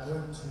that they are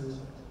going to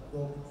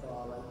go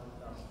for like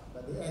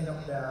the end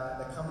of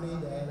the company,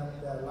 the end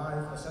of their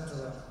life,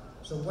 etc.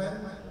 So when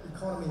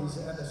economy is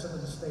at a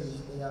certain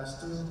stage, they are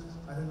still,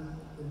 I think,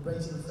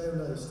 embracing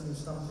failure is still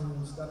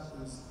something that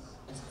is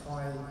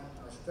quite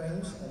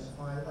strange and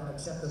quite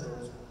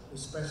unacceptable,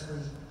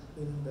 especially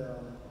in the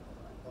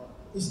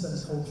Eastern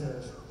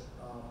cultures,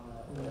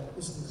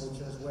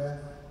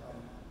 where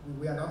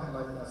we are not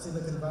like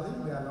Silicon Valley,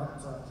 we are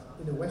not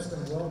in the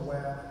Western world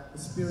where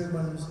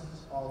experiments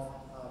of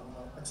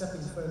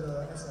accepting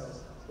failure as a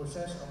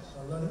process of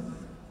learning.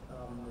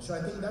 So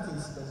I think that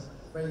is the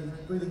very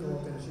critical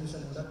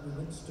transition that we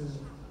need to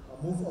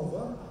move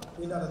over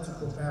in order to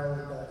propel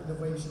the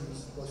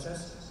innovations process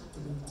to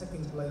be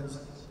taking place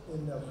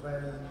in a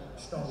very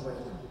strong way.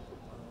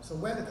 So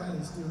when the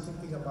company is still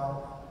thinking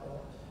about,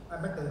 I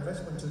make the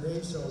investment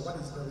today, so what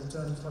is the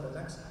return for the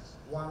next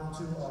 1,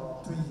 2,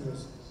 or 3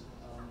 years?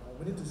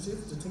 We need to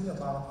shift to think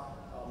about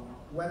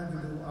when you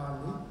do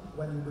R&D,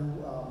 when you do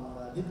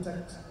deep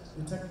tech,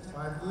 you take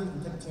 5 years,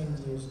 you take 10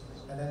 years,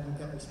 and then you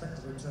can expect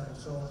a return.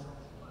 So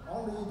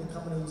only the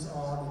companies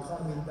or the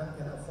economy that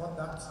can afford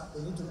that,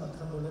 they need to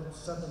accumulate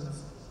certain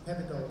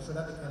capital so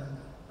that they can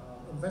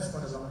invest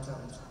for the long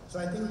term. So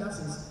I think that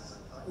is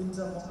in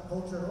terms of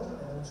cultural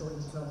and also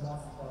in terms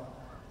of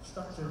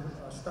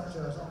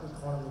structures of the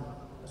economy.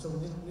 So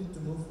we need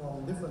to move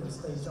from different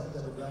stages of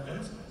the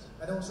development.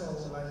 And also,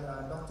 like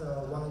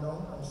Dr. Wang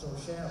Dong also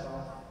share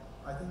about,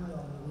 I think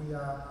we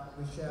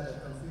share the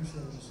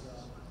Confucian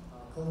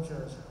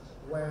cultures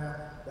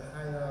where the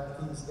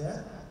hierarchy is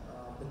there.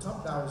 The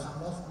top-down is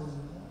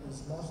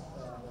most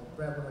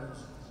prevalent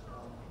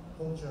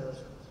cultures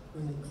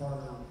in the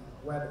economy,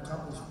 where the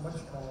top is much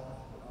more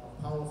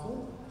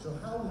powerful. So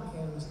how we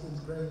can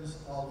embrace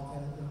or we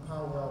can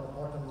empower our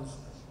bottoms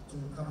to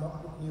come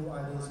up with new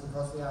ideas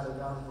because they are the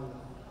ones who are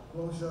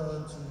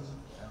closer to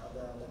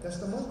the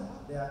customer,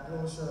 they are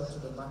closer to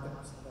the market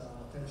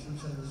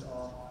transitions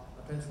or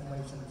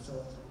transformation. So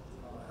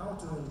how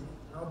to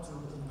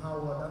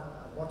empower that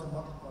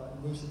bottom-up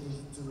initiative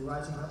to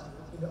rising up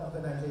in the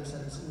organization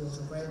is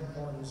also very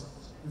important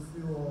to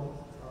fuel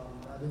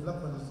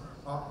development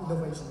of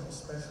innovation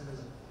especially.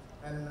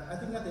 And I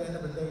think at the end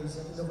of the day,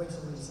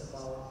 innovation is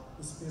about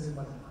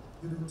experiment.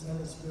 You do 10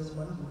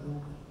 experiments, you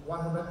do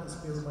 100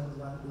 experiments,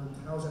 you do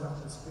 1,000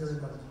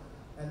 experiments.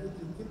 And if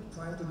you keep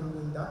trying to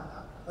do that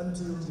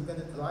until you get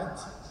it right,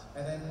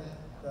 and then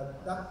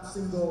that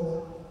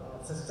single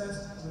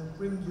success will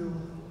bring you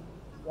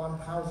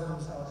 1,000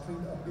 or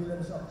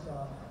billions of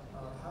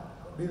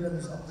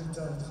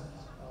returns.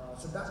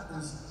 So that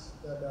is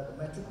the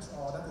metrics,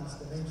 or that is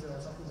the nature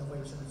of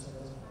innovations.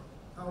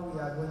 How we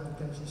are going to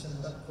transition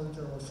that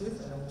cultural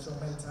shift and also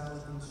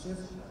mentality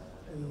shift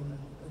in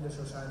the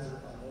society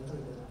and also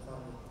in the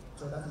economy.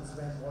 So that is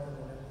very important.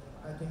 And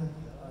I think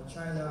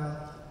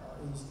China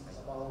is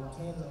about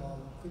 10 or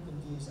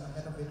 15 years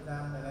ahead of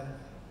Vietnam, and then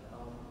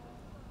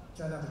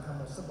China become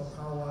a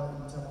superpower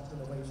in terms of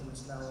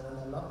innovations now,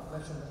 and a lot of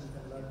lessons that we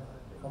can learn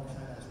from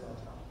China as well.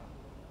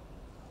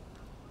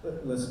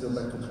 Let's go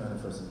back to China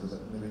for a second.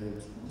 Maybe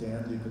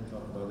Dan, you could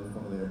talk about it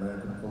from the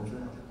American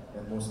culture,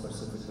 and more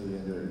specifically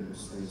in your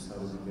industries,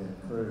 how we can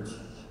encourage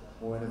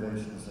more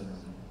innovations and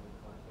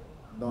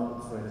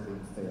not afraid of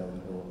being failed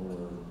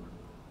or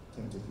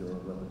tainted your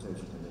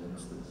reputation in the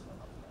industry.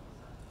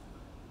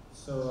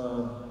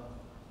 So,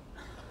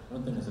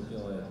 one thing is I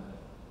feel like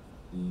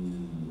the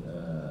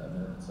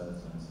American side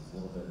of things is a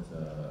little bit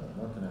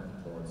more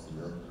connected towards the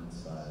European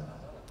side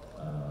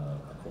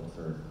of the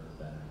culture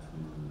than to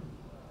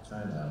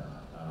China,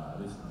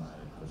 at least in my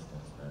personal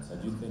experience. I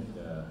do think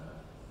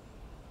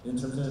in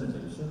terms of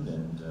innovation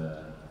and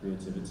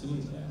creativity,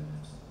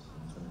 and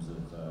in terms of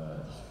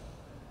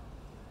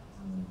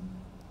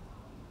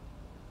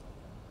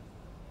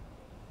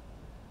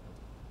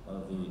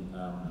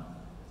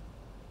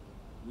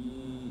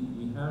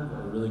we have a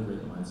really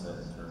great mindset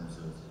in terms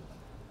of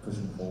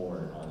pushing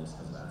forward all these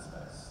kinds of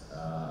aspects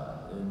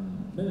in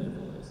many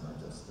different ways, not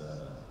just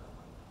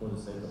for the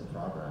sake of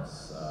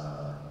progress.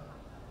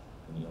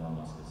 Elon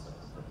Musk is a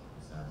perfect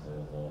example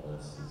of all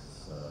this.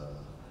 Is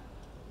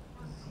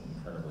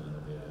incredibly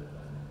innovative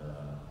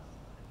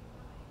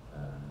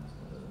and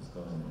is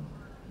going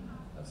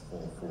as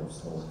full force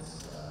towards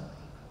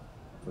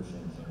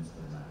pushing things to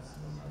the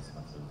maximum as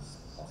much as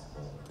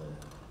possible with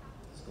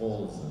his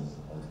goals and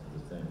all these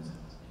other things.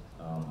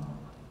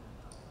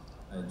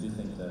 I do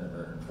think that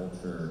American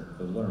culture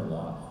could learn a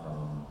lot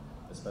from,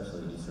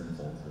 especially Eastern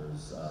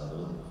cultures, a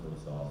little bit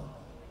closed off.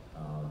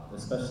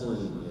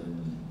 Especially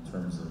in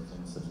terms of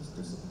things such as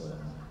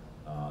discipline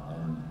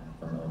and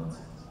from elements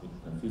of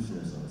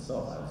Confucianism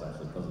itself. I was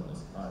actually pleasantly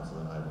surprised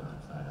when I went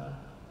to China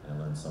and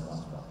learned so much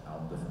about how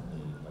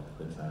differently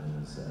the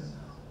Chinese and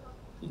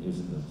the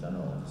Asians in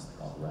general just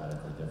thought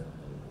radically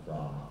differently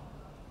from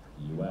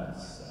the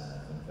U.S. And I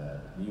think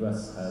that the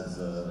U.S. has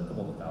a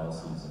couple of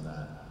fallacies in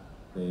that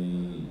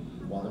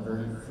while they're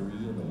very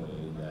free in the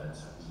way that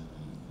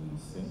we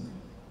think,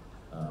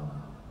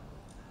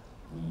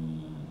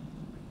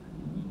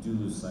 we do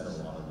lose sight of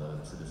a lot of the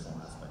traditional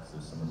aspects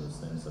of some of those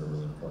things that are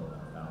really important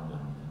and found in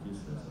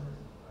Confucianism,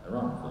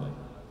 ironically.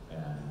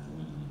 And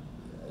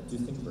I do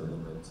think we're a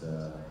little bit,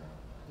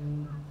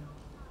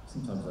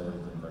 sometimes I get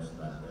the impression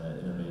that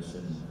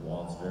innovation,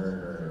 while it's very,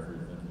 very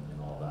free thinking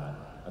and all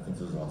that, I think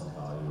there's lots of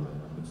value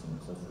in mixing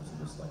cultures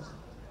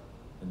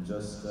and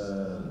just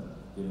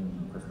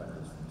getting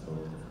perspectives from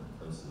totally different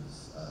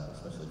places,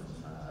 especially from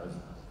China. I was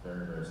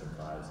very, very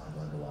surprised and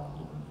learned a lot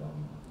even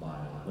from my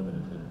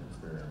limited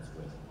experience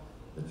with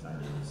the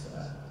Chinese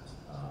and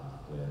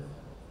with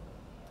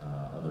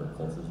other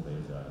cultures of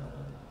Asia. And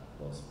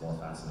was more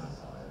fascinated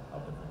by how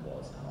different it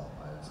was and how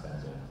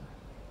expanding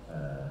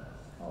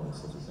all these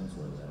sorts of things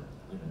were, that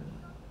even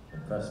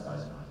impressed by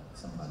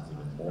sometimes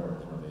even more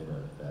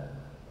innovative than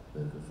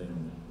the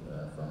thing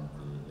from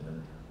the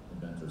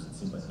inventors. It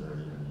seemed like they were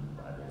even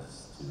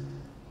rivals to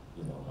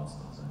Elon Musk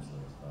in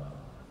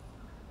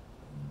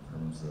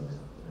terms of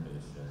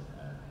innovation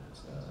and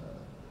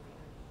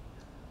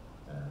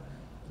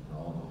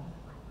technology.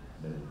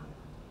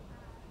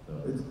 So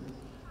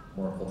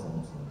more cultural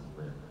mixing is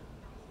great.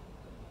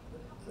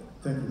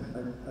 Thank you.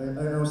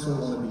 I also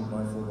want to be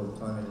mindful of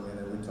timing, and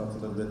we talked a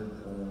little bit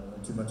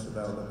too much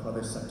about the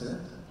public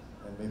sector,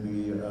 and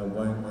maybe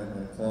Wayne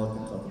and Claude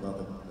can talk about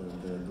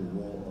the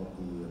role of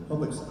the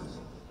public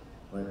sector,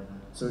 right?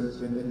 So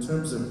in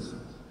terms of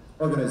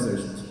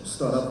organizations,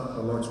 startup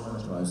or large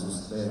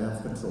enterprises, they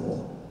have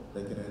control.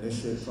 They can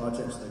initiate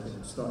projects, they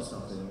can start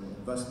something,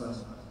 investment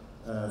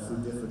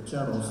through different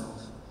channels.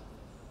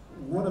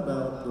 What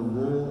about the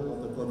role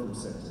of the public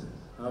sector?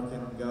 How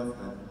can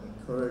government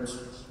encourage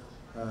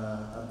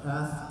a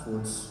path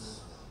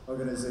towards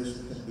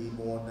organization can be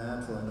more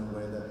natural in a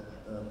way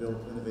that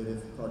build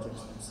innovative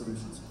projects and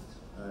solutions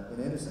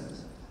in any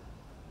sector?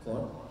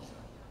 Claude?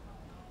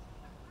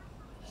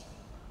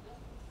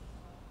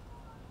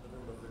 The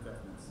role of the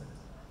government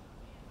sector.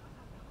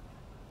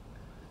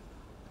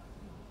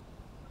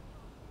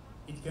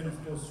 It can,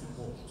 of course,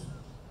 support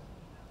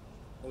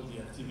all the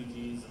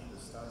activities of the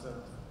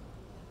startup.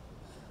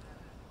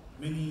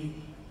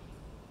 Many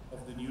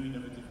of the new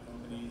innovative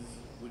companies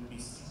would be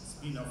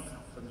spin-off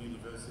from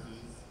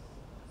universities,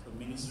 so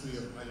Ministry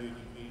of Higher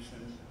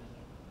Education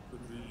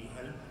could really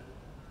help.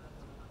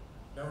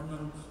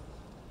 Government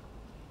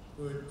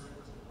could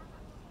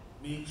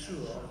make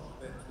sure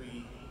that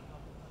we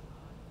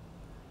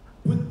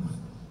put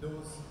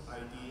those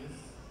ideas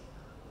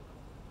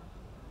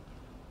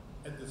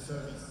at the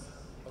service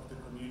of the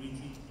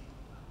community.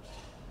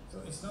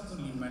 So it's not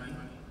only money,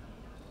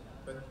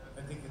 but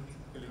I think a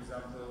typical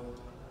example,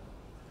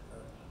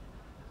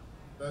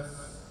 bus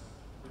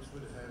which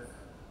would have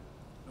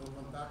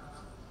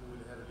fact, you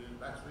will have a little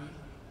battery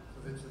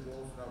so that you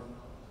go from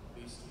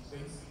place to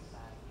place.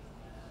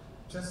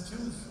 Just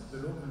use the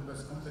local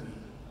bus company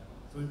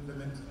to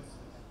implement it.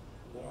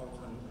 Go out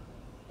on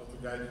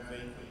auto-guided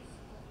vehicles.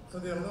 So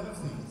there are a lot of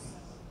things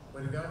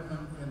where the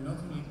government can not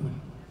only put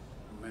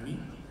money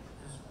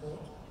to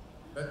support,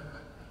 but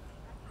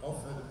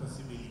offer the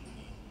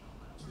possibility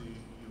to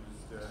use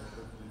the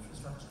local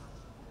infrastructure.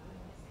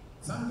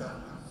 Some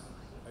governments,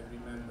 I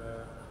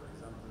remember, for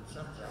example,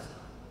 Sharjah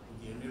in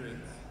the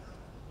Emirates,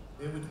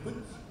 they would put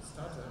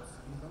startups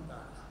in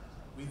contact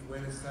with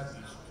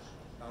well-established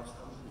large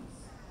companies.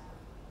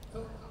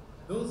 So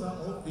those are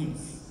all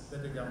things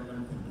that the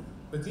government can do.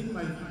 But in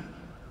my view,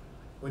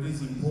 what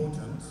is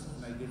important,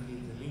 and I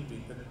deviate a little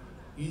bit, but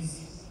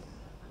is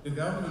the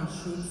government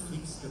should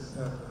fix the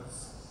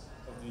purpose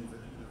of the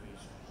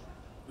innovation.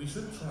 We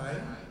should try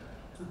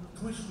to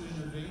push the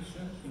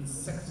innovation in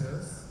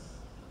sectors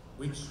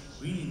which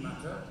really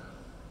matter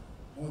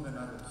more than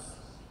others.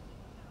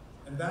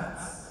 And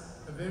that's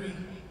a very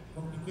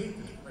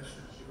complicated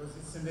question because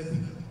it's an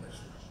ethical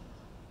question.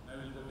 I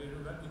will go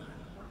very rapidly.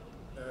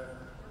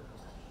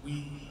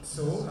 We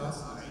saw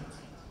last night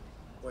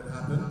what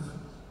happened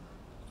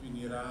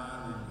between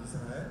Iran and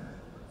Israel.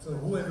 So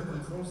whoever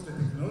controls the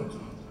technology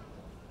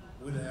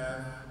will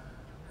have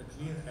a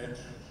clear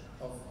edge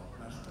of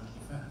national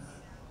defense.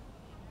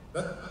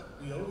 But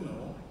we all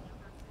know,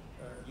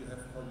 you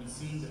have probably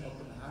seen the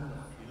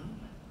Oppenheimer film,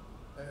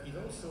 it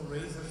also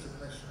raises the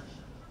question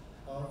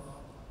of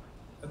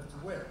up to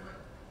where.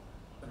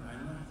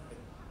 Oppenheimer at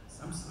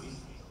some stage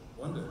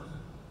wondered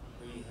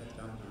they had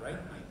done the right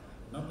thing,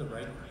 not the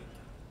right thing,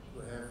 to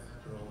have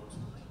brought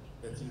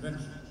that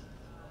invention.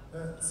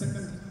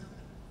 Second,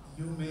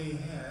 you may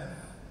have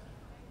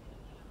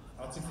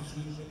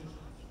artificial intelligence.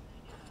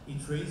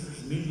 It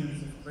raises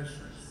millions of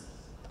questions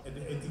at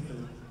the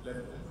ethical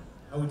level,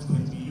 how it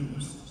can be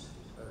used.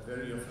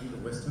 Very often the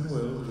Western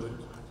world would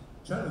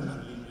challenge a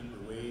little bit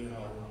the way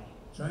how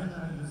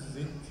China uses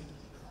it,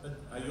 but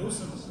I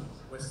also know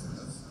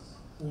Westerners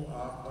who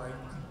are quite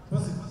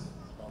positive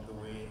about the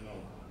way how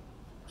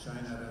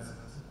China does it.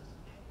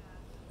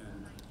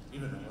 And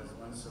even I was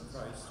once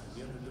surprised to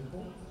hear that the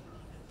Pope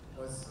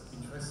was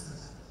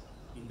interested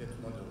in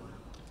that model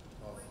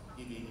of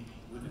giving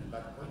good and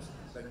bad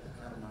poisons, like the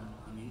karma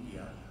in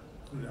India,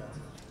 to the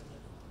artificial.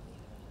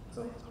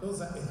 So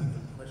those are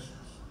ethical questions.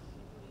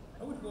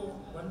 I would go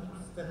one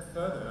step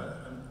further,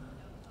 and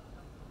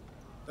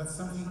that's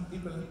something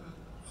people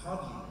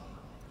hardly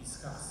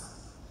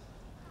discuss.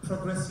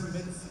 Progressive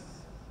medicine.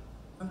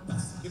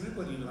 Fantastic,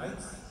 everybody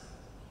likes it.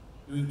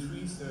 You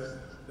increase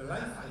the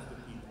life of the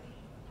people.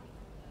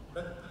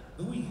 But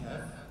do we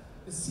have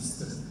a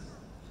system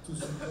to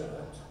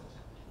support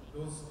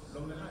those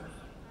longer lives?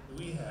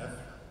 Do we have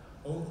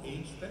old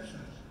age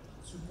pension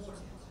support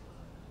it?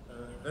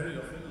 Very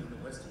often in the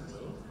Western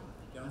world,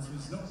 the answer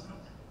is no.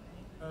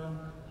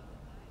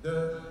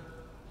 The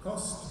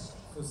cost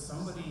for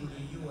somebody in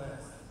the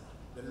US,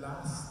 the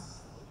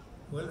last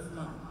 12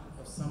 months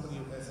of somebody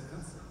who has a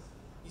cancer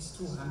is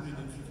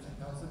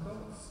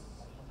 $250,000.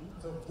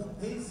 So who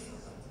pays for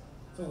that?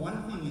 So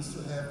one thing is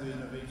to have the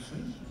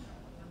innovation,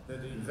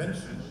 the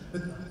invention,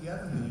 but the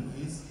other thing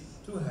is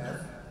to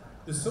have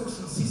the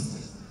social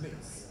system in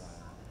place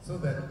so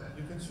that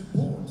you can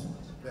support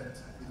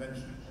that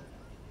invention.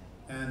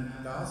 And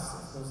last,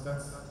 of course,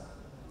 that's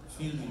a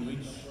field in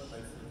which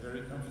I feel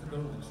very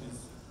comfortable, which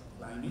is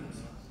climate.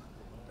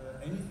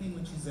 Anything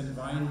which is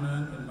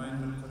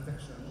environment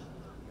protection.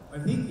 I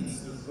think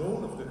it's the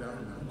role of the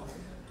government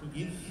to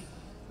give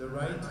the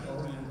right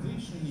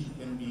orientation. It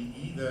can be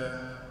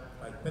either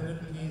by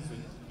penalties, or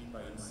it can be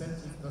by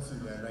incentives.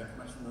 Personally, I like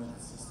much more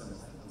the system of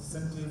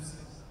incentives.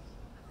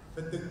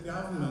 But the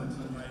government,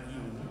 in my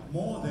view,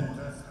 more than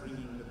just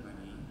bringing the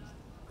money,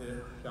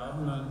 the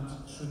government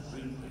should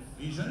bring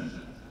a vision.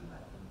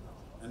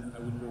 And I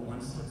would go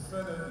one step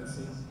further and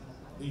say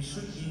there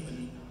should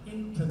be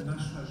an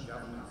international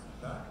governance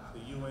of that.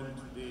 The UN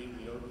today,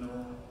 we all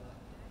know,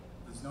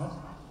 is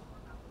not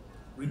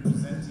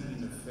representing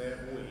in a fair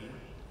way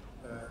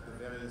the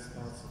various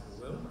parts of the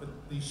world, but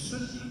there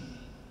should be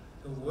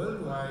a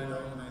worldwide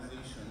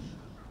organization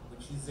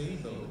which is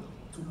able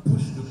to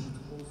push the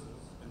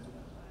proposals and to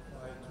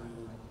try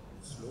to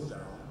slow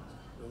down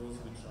those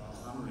which are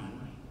harming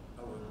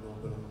our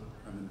global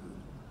common good.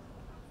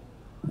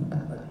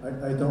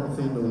 I don't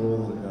think the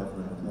role of the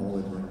government can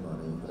only bring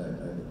money, but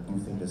I do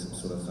think there's some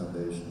sort of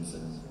foundations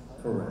and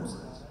programs.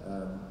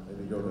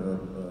 Maybe go to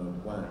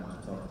Wang to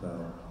talk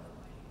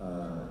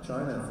about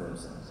China, for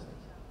example.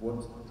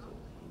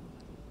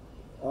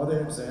 Are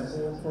there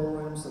example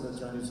programs that the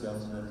Chinese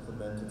government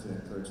implemented to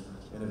encourage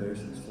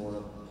innovations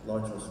for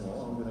large or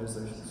small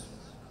organizations?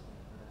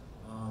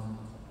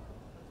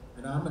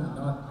 And I'm not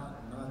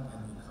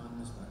an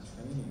economist by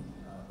training,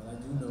 but I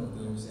do know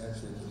there's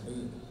actually a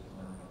debate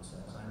on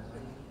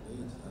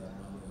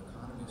the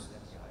economics,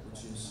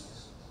 which is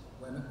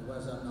whether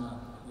or not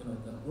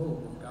the role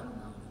of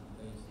government in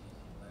debate,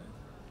 right?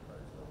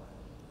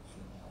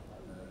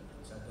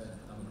 It's like that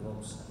economic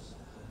growth. Is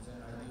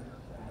that idea?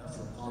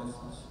 Industrial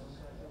policies.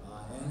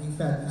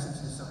 fact, this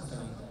is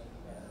something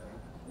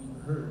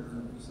we've heard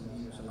in recent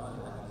years, a lot of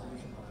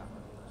organizations in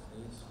the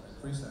United States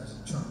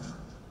criticizing China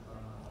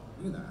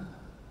doing that.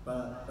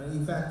 But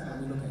in fact,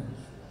 when we look at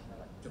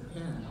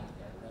Japan,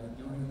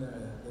 during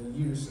the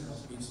years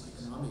of its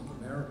economic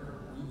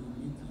America,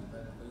 really played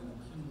a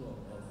key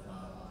role of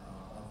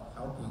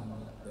helping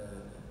the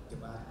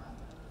developed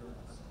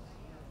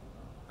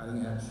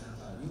cutting edge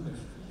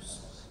industries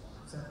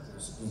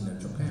sectors in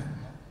Japan.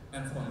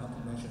 And for not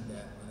to mention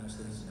that the United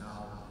States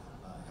now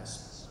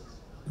has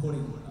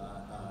putting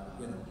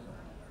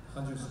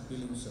hundreds of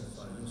billions of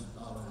US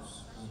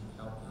dollars in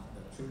helping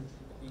the chip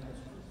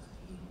industry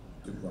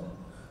to grow.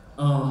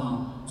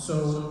 So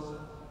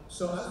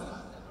I think,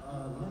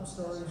 long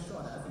story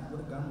short, I think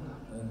what the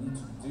government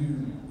needs to do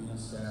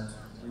is that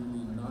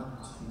really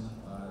not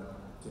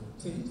to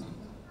dictate,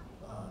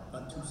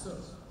 but to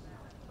serve.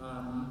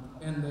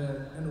 And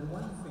the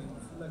one thing,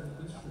 if you look at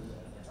the history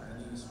of the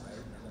Chinese, right,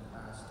 in the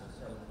past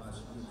 40+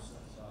 years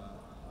of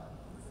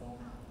reform,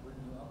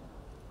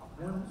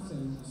 one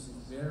thing is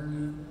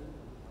very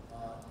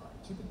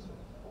typical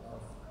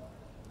of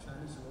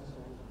Chinese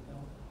local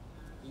health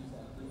is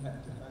that we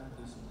have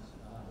developed this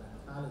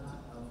mentality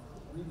of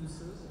really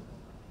serving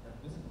their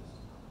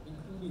business,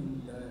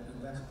 including the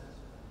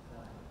investors,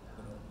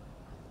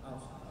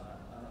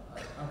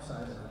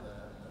 outside of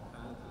the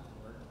locality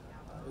work,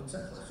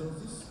 etc. So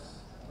this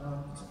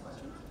it's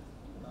quite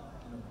interesting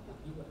about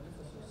give an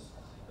emphasis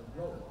the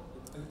role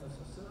they play as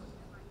a service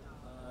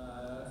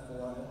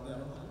for their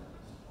own.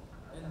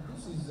 And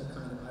this is the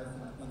kind of, I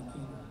think,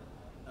 indicator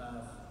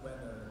of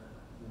whether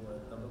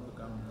the local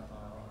government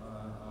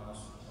are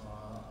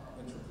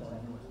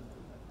entrepreneurs.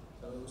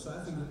 So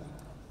I think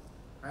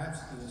perhaps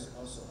there's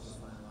also a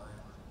fine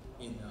line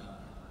in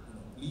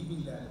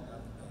believing that the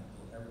government can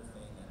do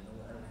everything and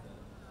know everything,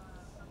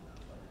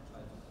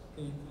 try to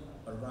think,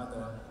 but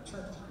rather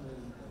try to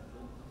create the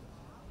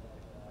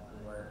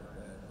for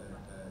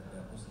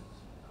the business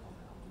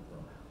to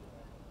grow.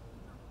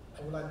 I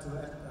would like to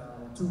add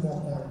 2 more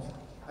points.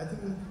 I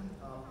think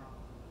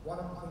one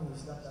of the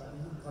things is that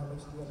in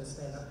economics we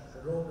understand that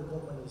the role of the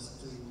government is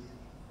to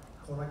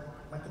correct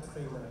market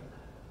failure.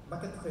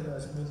 Market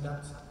failures mean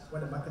that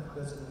when the market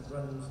doesn't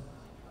run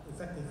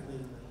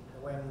effectively,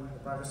 when the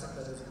private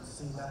sector doesn't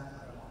see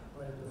that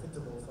very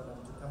profitable for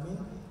them to come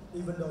in,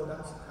 even though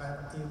that kind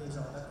of activities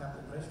or that kind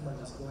of investment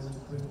is going to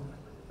bring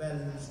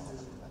values to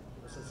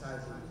the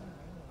society.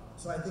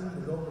 So I think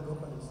the role of the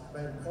government is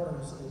very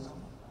important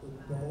in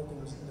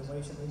promoting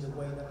innovation in the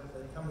way that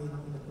they come in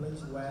a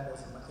place where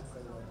there's a market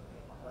failure,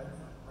 right?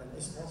 And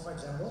export, for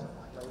example,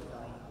 like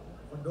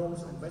for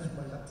those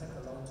investments that take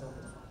a long time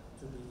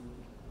to be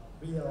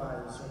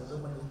realized, so the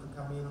government needs to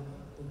come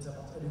in terms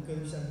of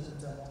education, in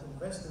terms of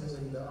investing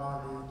in the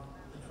R&D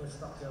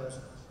infrastructures,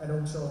 and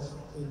also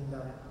in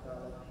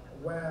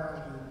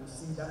where we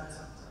see that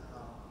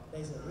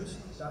there's a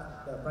risk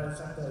that the private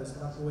sector is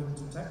not going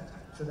to take,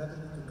 so that they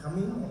need to come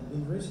in and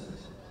de-risk,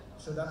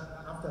 so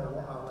that after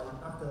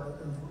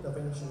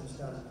intervention is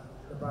done,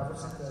 the private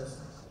sectors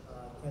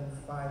can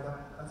find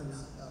that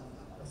is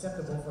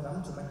acceptable for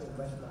them to make the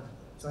investment.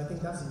 So I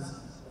think that is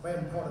very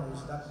important,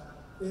 is that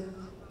if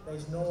there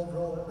is no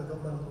role of the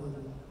government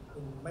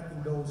in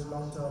making those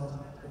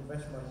long-term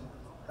investments,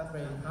 that's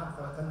very hard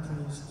for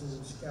countries to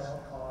scale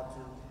up or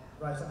to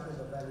rise up in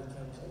the value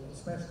chain. And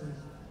especially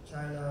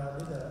China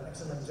did an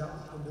excellent job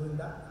in doing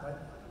that, right?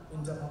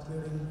 In terms of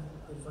building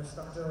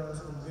infrastructures,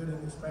 in building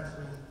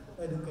especially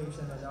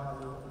education and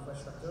R&D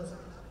infrastructures,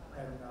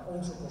 and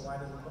also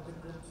providing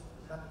public goods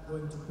that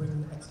going to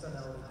bring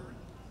externality,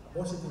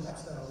 positive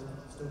externality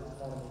to the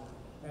economy.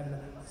 And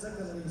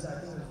secondly, I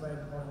think it's very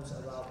important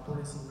around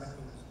policy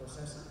making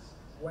process.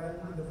 When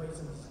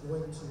innovation is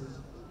going to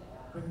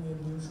bring in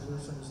new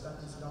solutions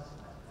that is not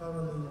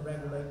currently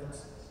regulated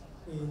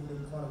in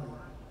the economy.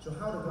 So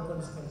how the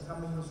governments can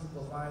come in to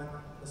provide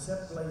a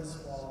safe place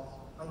for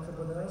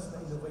entrepreneurs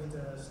and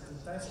innovators to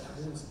test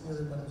and do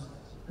experiments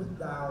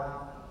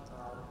without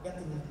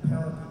getting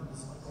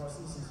penalties because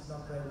this is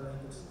not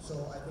regulated.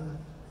 So I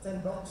think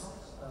sandbox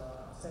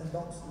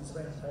is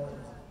very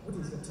important. What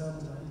is the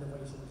term of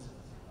innovations?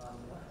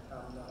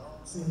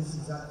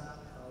 Since that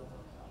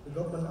the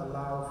government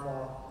allow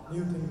for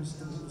new things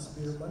to be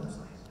experiments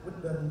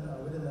within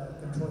a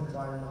controlled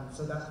environment,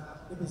 so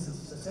that if it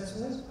is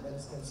successful, then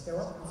it can scale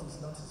up. If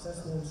it's not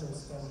successful, so it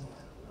can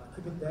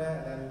keep it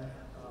there and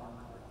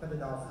cut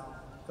it off.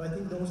 So I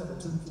think those are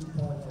the 2 key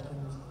points. I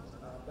think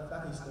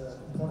that is the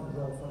important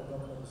role for the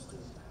governments to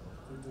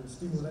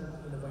stimulate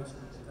innovation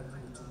and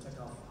continue to take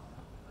off.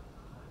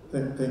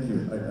 Thank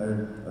you.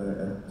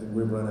 I think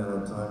we've run out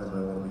of time, and I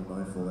want to be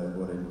mindful that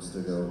everybody needs to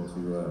go to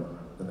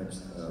the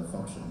next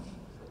function.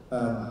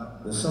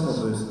 The sum of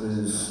this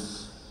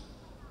is,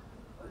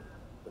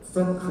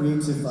 from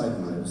creative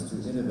ideas to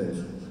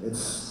innovation, it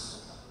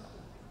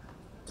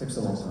takes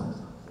a long time.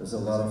 There's a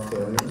lot of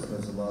failures,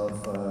 there's a lot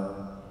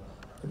of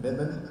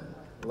commitment,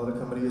 a lot of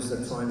companies that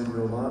are trying to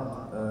do a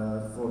lot.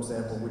 For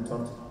example, we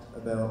talked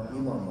about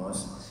Elon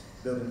Musk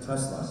building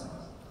Tesla.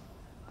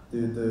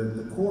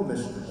 the core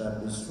mission of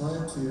that is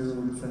trying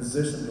to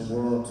transition the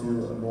world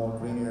to a more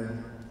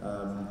greener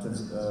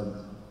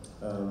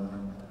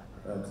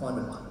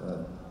planet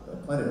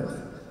Earth.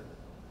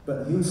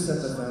 But he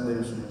set the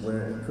foundation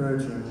where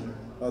encouraging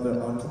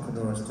other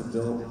entrepreneurs to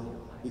build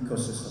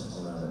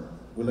ecosystem around it.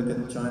 We look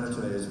at China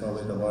today as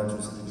probably the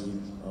largest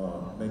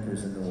EV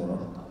makers in the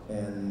world,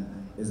 and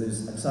it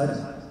is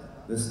exciting.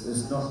 This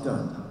is not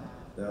done.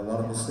 There are a lot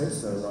of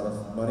mistakes, there are a lot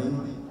of money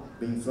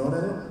being thrown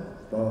at it,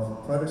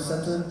 both private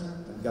sector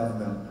and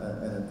government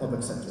and the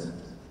public sector.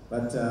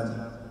 But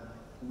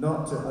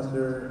not to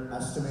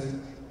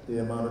underestimate the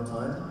amount of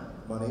time,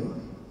 money,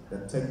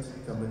 that takes to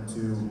come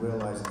into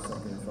realizing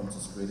something from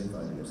just creating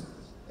ideas.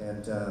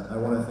 And I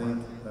want to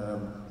thank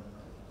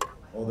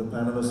all the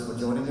panelists for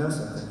joining us,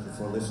 and thank you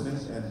for listening.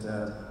 And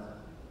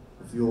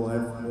if you all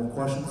have more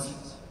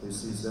questions, please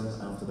seize them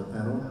after the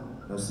panel.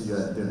 I'll see you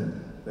at dinner.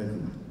 Thank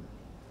you.